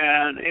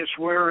 and it's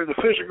where the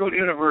physical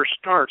universe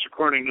starts,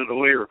 according to the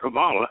later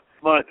Kabbalah,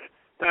 but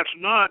that's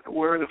not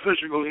where the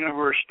physical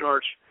universe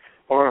starts,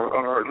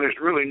 or at least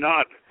really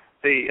not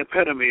the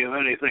epitome of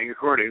anything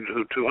according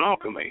to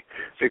alchemy,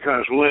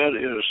 because lead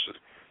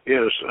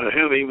is a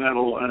heavy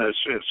metal, and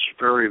it's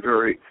very,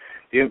 very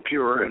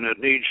impure, and it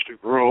needs to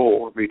grow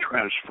or be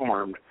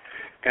transformed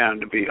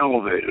and to be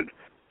elevated.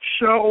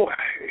 So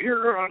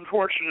here,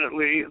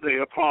 unfortunately, they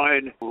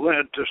applied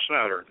lead to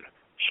Saturn.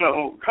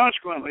 So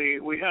consequently,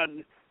 we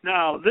had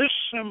now this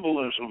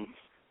symbolism,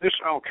 this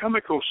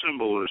alchemical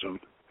symbolism,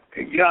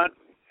 got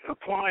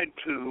applied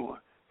to,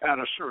 at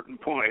a certain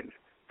point,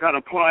 got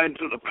applied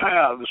to the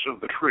paths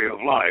of the Tree of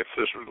Life.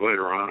 This was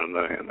later on in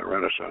the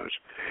Renaissance.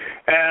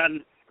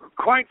 And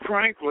quite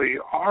frankly,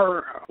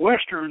 our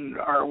Western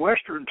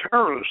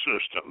tarot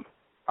system,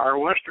 our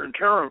Western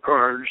tarot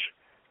cards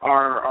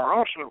are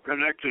also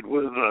connected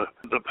with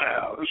the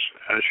paths,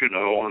 as you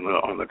know,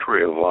 on the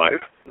Tree of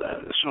Life.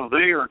 So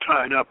they are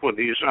tied up with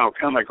these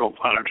alchemical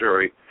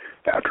planetary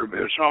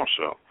attributes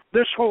also.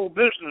 This whole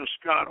business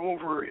got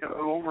over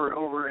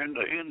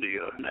into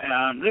India,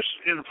 and this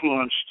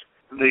influenced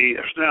the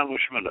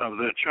establishment of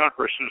the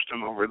chakra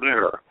system over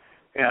there.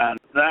 And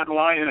that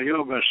Laya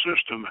Yoga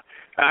system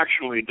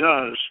actually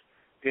does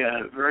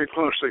very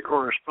closely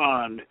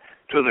correspond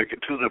to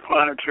the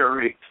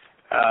planetary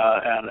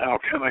and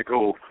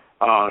alchemical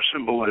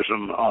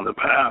symbolism on the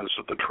paths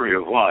of the Tree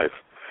of Life,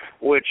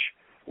 which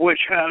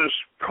has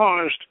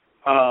caused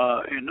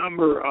a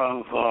number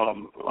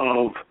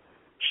of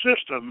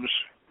systems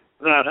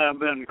that have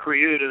been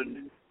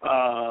created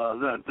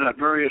that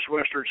various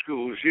Western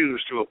schools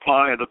use to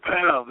apply the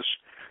paths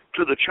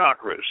to the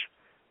chakras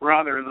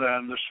rather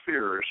than the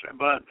spheres.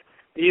 But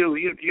you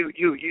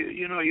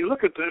know, you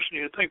look at this and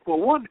you think, well,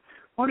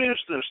 what is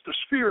this? The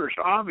spheres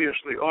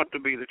obviously ought to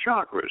be the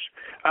chakras.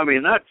 I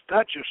mean,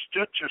 that's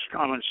just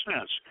common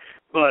sense.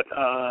 But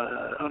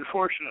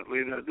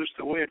unfortunately,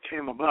 the way it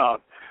came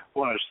about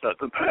was that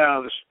the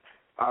paths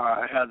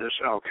had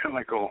this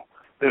alchemical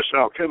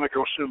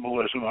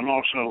symbolism and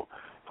also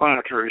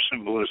planetary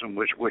symbolism,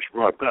 which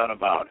brought that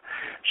about.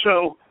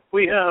 So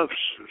we have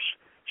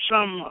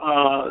some.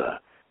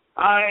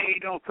 I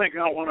don't think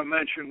I want to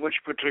mention which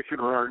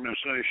particular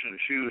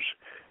organizations use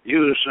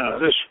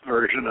this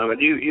version of it.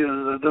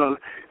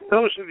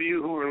 Those of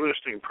you who are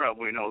listening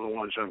probably know the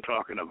ones I'm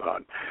talking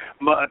about.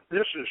 But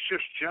this is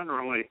just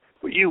generally,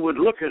 you would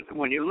look at,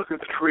 when you look at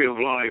the Tree of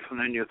Life and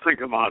then you think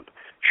about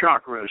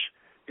chakras,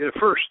 your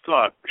first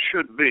thought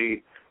should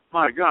be,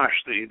 my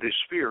gosh, the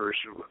spheres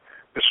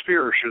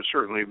should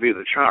certainly be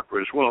the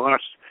chakras. Well,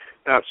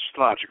 that's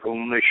logical,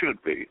 and they should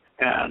be.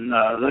 And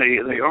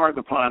they are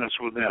the planets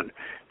within.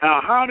 Now,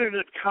 how did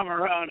it come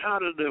around? How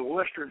did the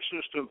Western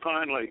system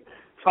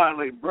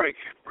finally break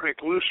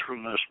loose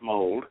from this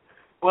mold?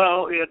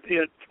 Well,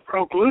 it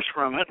broke loose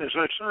from it, as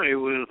I say,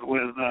 with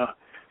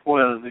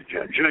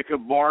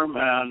Jacob Bohme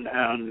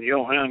and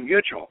Johann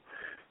Gitchel,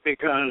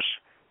 because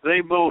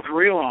they both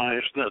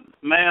realized that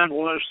man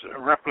was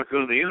a replica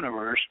of the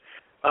universe.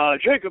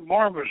 Jacob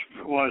Bohme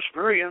was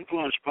very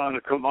influenced by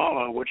the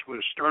Kabbalah, which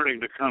was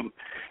starting to come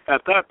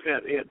at that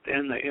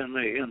in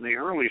the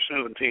early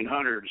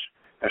 1700s,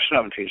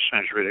 17th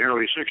century, the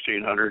early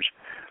 1600s.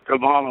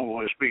 Kabbalah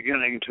was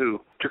beginning to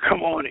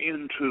come on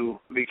into,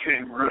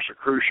 became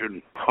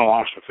Rosicrucian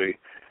philosophy.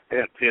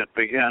 It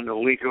began to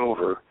leak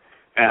over,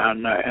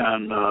 and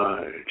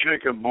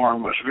Jacob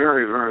Bohme was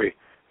very, very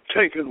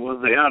taken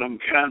with the Adam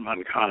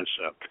Kadmon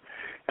concept,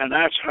 and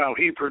that's how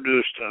he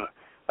produced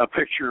a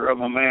picture of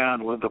a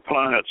man with the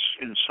planets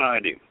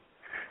inside him,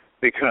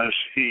 because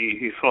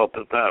he felt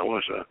that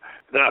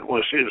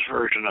was his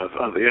version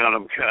of the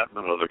Adam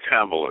Kadmon of the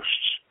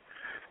Kabbalists,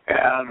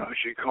 and which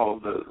he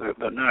called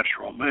the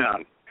natural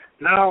man.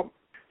 Now,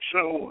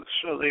 so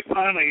they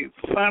finally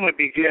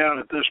began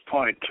at this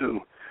point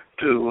to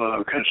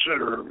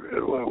consider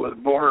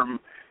with Bohme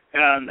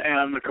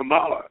and the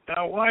Kabbalah.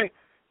 Now, why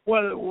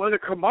the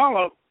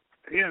Kabbalah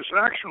is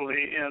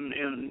actually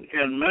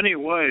in many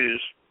ways,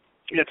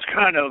 it's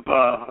kind of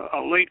a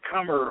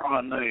latecomer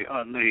in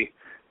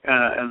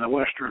the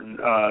Western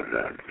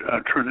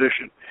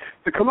tradition.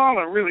 The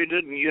Kabbalah really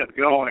didn't get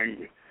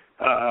going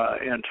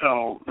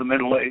until the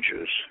Middle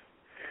Ages.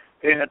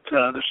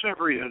 The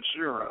Sefer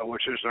Yetzirah,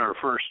 which is the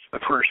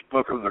first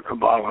book of the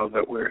Kabbalah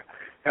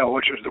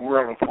which is the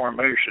World of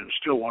Formation,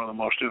 still one of the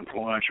most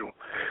influential.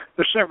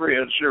 The Sefer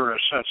Yetzirah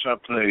sets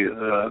up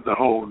the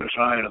whole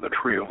design of the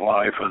Tree of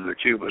Life and the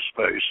cube of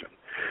space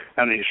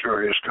and these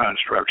various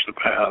constructs, the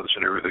paths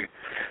and everything.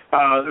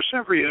 The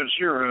Sefer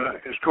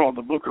Yetzirah is called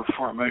the Book of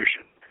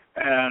Formation,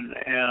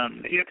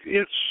 and it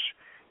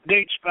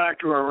dates back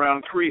to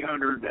around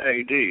 300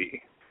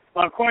 A.D.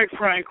 Well, quite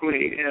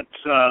frankly,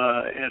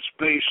 it's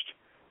based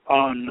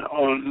on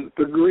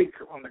the Greek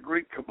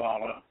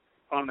Kabbalah.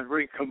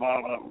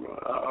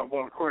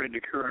 Well, according to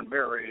Kieran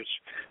Berry, it's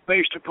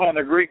based upon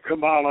the Greek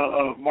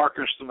Kabbalah of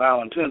Marcus the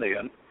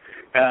Valentinian,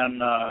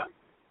 and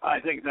I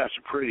think that's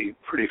a pretty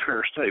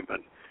fair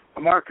statement.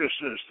 Marcus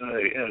is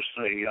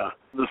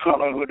the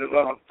fellow who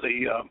developed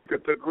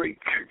the Greek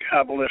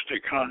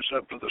Kabbalistic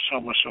concept of the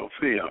Soma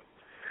Sophia,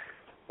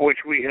 which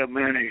we have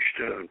managed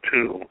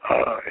to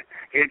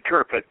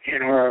interpret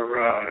in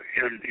our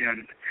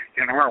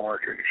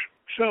workings.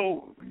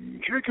 So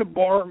Jacob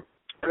Bohme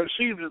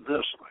conceived of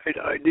this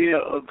idea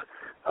of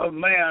of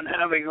man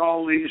having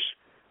all these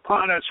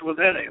planets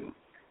within him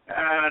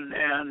and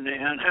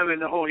having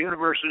the whole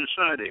universe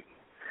inside him.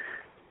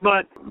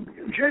 But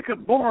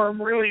Jacob Bohme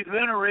really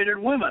venerated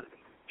women.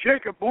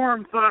 Jacob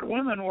Bohme thought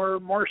women were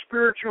more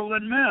spiritual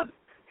than men.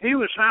 He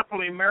was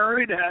happily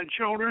married, had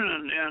children,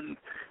 and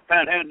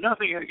had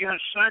nothing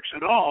against sex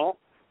at all.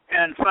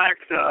 In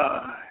fact,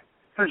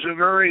 was a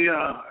very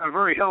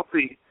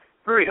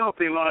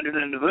healthy-minded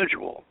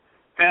individual,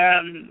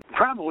 and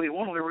probably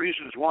one of the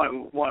reasons why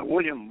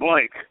William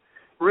Blake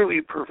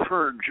really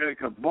preferred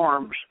Jacob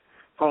Bohme's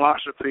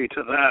philosophy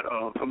to that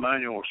of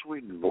Emanuel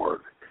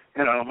Swedenborg.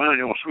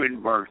 Emanuel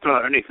Swedenborg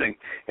thought anything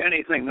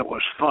that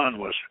was fun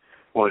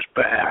was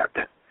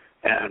bad,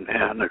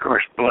 and of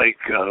course Blake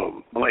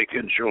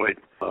enjoyed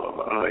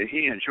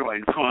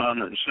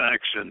fun and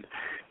sex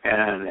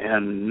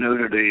and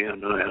nudity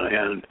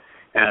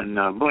and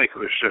Blake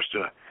was just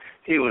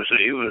he was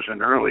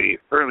an early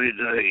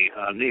day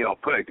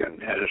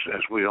neo-pagan,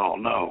 as we all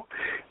know,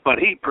 but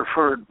he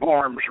preferred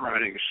Bohme's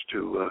writings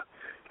to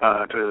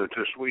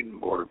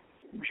Swedenborg.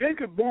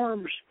 Jacob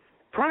Bohme's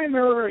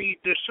primary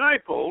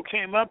disciple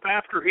came up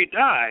after he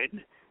died,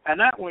 and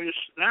that was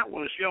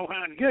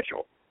Johann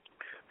Gitchel,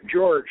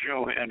 George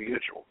Johann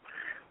Gitchel.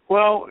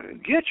 Well,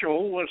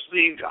 Gitchel was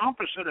the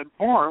opposite of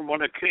Bohme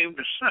when it came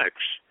to sex.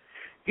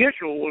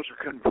 Gitchel was a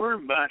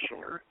confirmed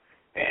bachelor,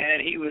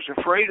 and he was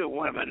afraid of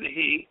women.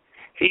 He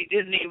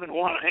didn't even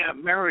want to have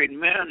married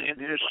men in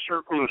his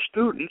circle of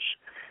students,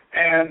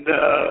 and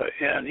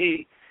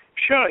he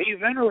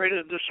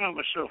venerated the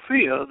Summa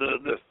Sophia,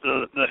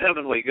 the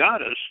heavenly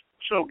goddess.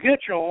 So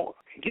Gitchel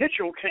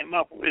came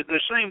up with the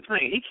same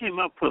thing. He came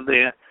up with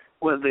the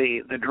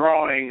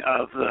drawing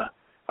of the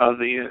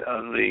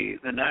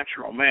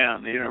natural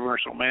man, the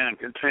universal man,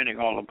 containing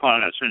all the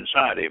planets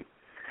inside him,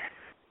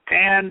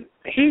 and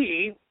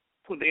he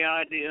put the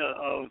idea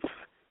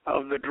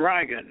of the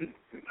dragon,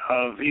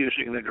 of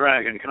using the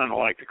dragon, kind of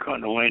like the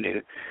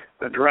Kundalini.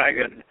 The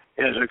dragon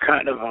is a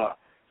kind of a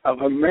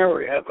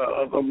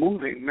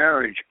moving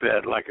marriage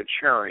bed, like a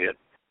chariot.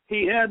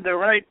 He had the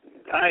right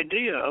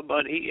idea,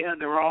 but he had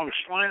the wrong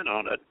slant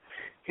on it.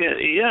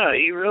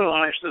 He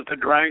realized that the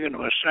dragon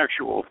was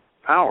sexual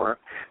power,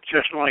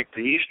 just like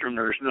the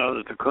Easterners know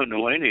that the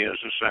Kundalini is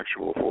a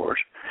sexual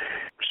force.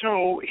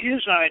 So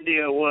his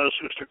idea was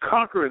to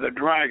conquer the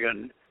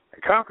dragon,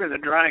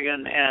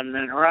 and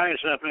then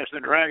rise up. As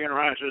the dragon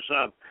rises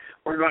up,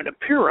 we're going to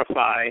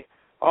purify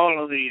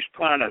all of these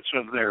planets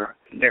of their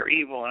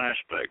evil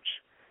aspects.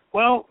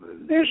 Well,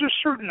 there's a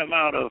certain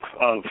amount of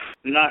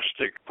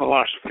Gnostic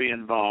philosophy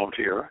involved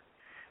here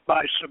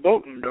by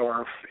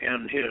Sabotendorf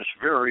in his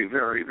very,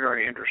 very,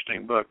 very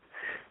interesting book,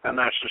 and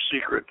that's The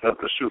Secret of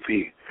the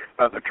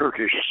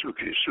Turkish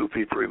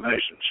Sufi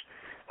Freemasons,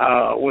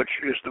 which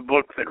is the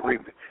book that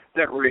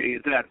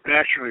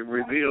actually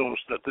reveals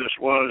that this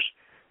was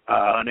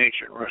an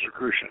ancient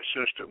Rosicrucian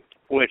system,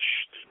 which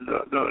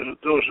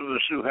those of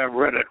us who have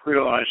read it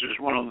realize is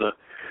one of the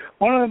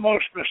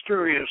most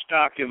mysterious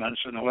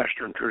documents in the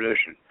Western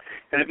tradition.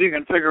 And if you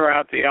can figure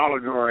out the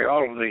allegory,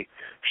 all of the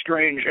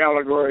strange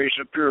allegories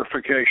of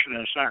purification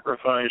and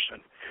sacrifice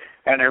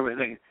and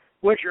everything,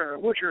 which are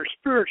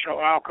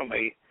spiritual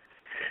alchemy.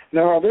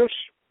 Now this,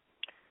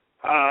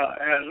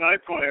 as I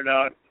pointed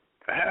out,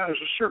 has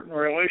a certain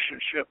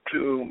relationship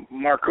to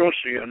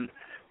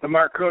the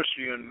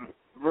Marcosian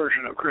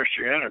version of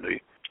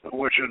Christianity,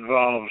 which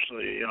involves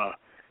the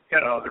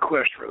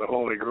quest for the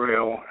Holy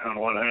Grail and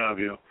what have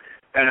you.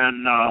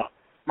 And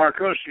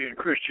Marcosian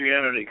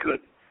Christianity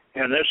could,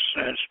 in this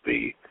sense,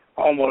 be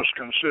almost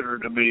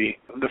considered to be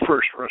the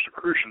first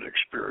Rosicrucian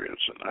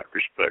experience in that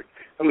respect.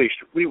 At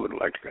least we would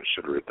like to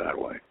consider it that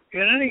way.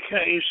 In any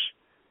case,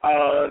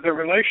 the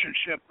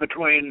relationship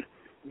between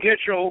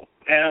Gitchel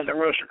and the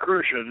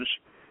Rosicrucians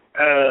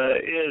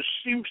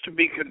seems to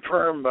be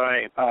confirmed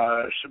by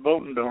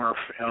Sabotendorf.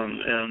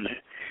 And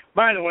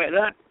by the way,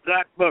 that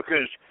book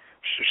is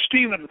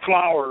Stephen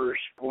Flowers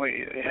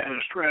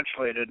has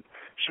translated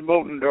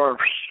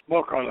Sabotendorf's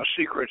book on the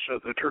secrets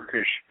of the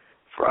Turkish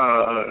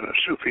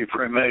Sufi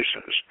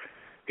Freemasons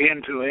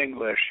into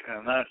English,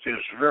 and that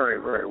is very,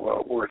 very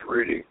well worth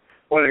reading,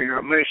 whether you're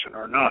a Mason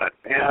or not.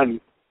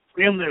 And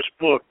in this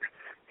book,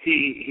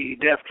 he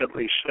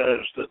definitely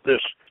says that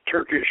this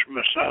Turkish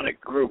Masonic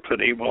group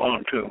that he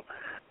belonged to,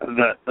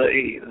 that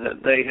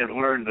they had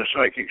learned the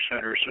psychic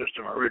center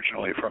system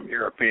originally from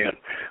European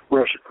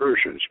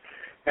Rosicrucians.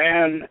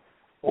 And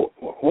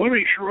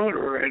Willie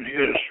Schroeder, in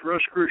his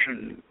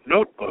Rosicrucian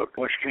notebook,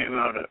 which came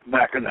out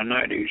back in the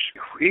 90s,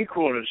 he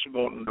quoted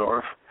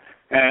Sabotendorf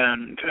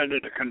and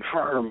tended to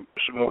confirm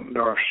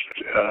Sabotendorf's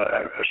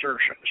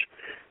assertions.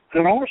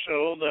 And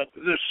also that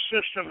this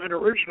system had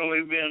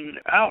originally been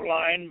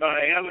outlined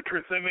by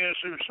Avatrithemius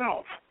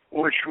himself,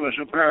 which was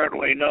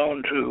apparently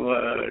known to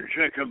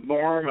Jacob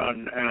Bohme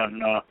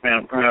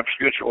and perhaps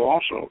Gitchel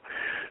also.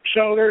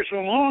 So there's a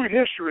long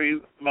history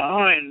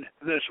behind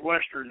this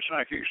Western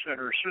Psychic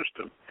Center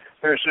system.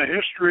 There's a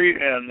history,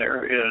 and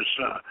there is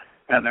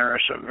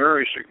some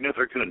very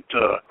significant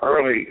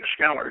early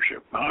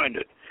scholarship behind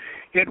it.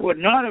 It would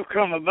not have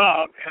come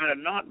about had it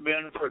not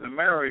been for the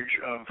marriage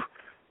of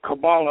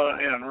Kabbalah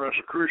and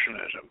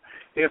Rosicrucianism.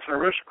 If the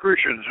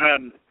Rosicrucians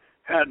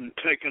hadn't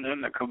taken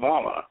in the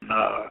Kabbalah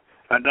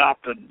and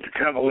adopted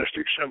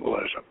Kabbalistic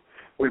symbolism,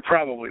 we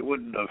probably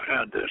wouldn't have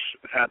had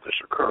this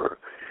occur.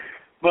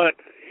 But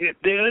it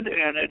did,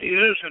 and it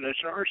is, and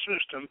it's our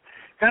system.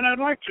 And I'd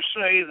like to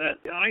say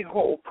that I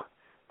hope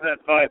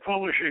that by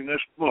publishing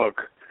this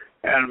book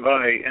and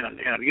by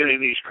getting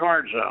these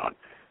cards out,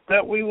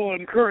 that we will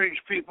encourage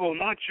people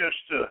not just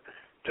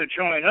to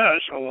join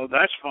us, although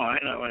that's fine.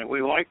 I mean,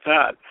 we like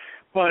that.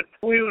 But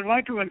we would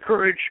like to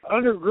encourage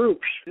other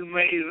groups who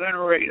may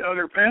venerate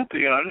other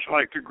pantheons,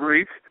 like the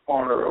Greek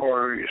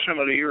or some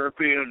of the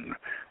European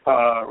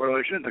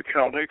religion, the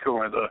Celtic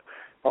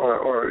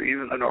or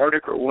even the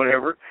Nordic or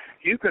whatever.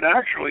 You could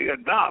actually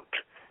adopt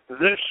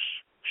this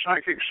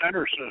psychic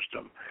center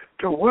system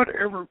to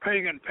whatever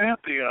pagan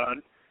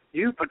pantheon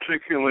you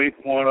particularly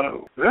want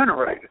to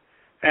venerate,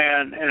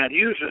 and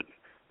use it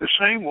the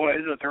same way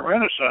that the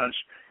Renaissance,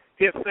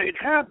 if they'd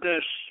had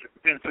this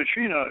in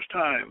Ficino's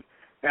time,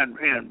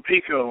 and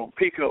Pico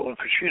and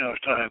Ficino's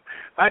time,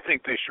 I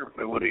think they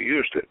certainly would have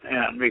used it.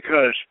 And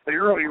because the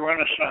early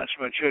Renaissance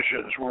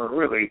magicians were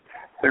really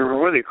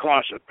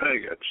closet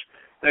pagans.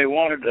 They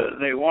wanted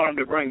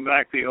to bring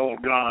back the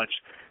old gods,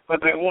 but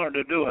they wanted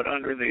to do it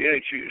under the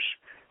aegis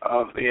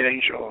of the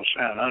angels,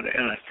 and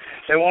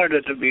they wanted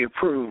it to be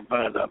approved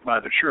by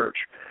the church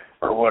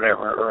or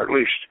whatever, or at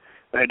least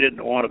they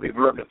didn't want to be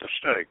burned at the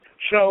stake.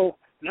 So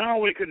now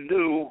we can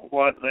do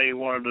what they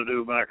wanted to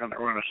do back in the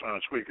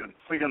Renaissance. We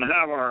can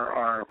have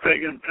our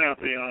pagan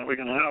pantheon. We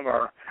can have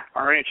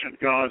our ancient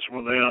gods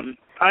within.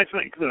 I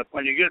think that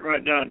when you get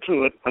right down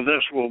to it,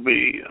 this will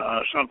be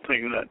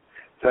something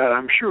that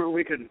I'm sure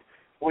we can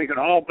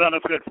all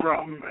benefit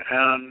from,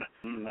 and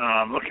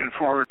I'm looking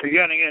forward to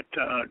getting it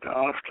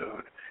off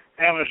to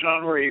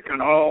Amazon, where you can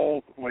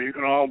all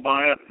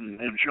buy it and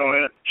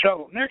enjoy it.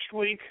 So next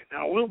week,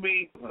 now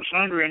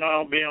Sandra and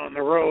I'll be on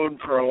the road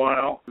for a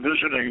while,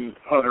 visiting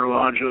other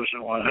lodges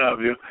and what have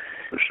you.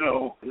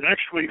 So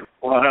next week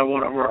we'll have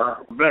one of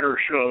our better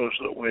shows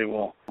that we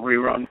will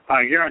rerun.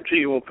 I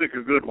guarantee we'll pick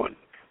a good one.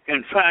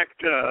 In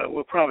fact,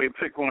 we'll probably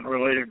pick one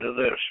related to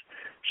this.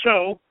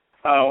 So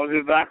we'll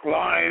be back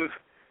live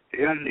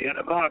in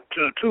about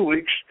 2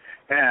 weeks,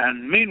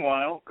 and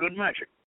meanwhile, good magic.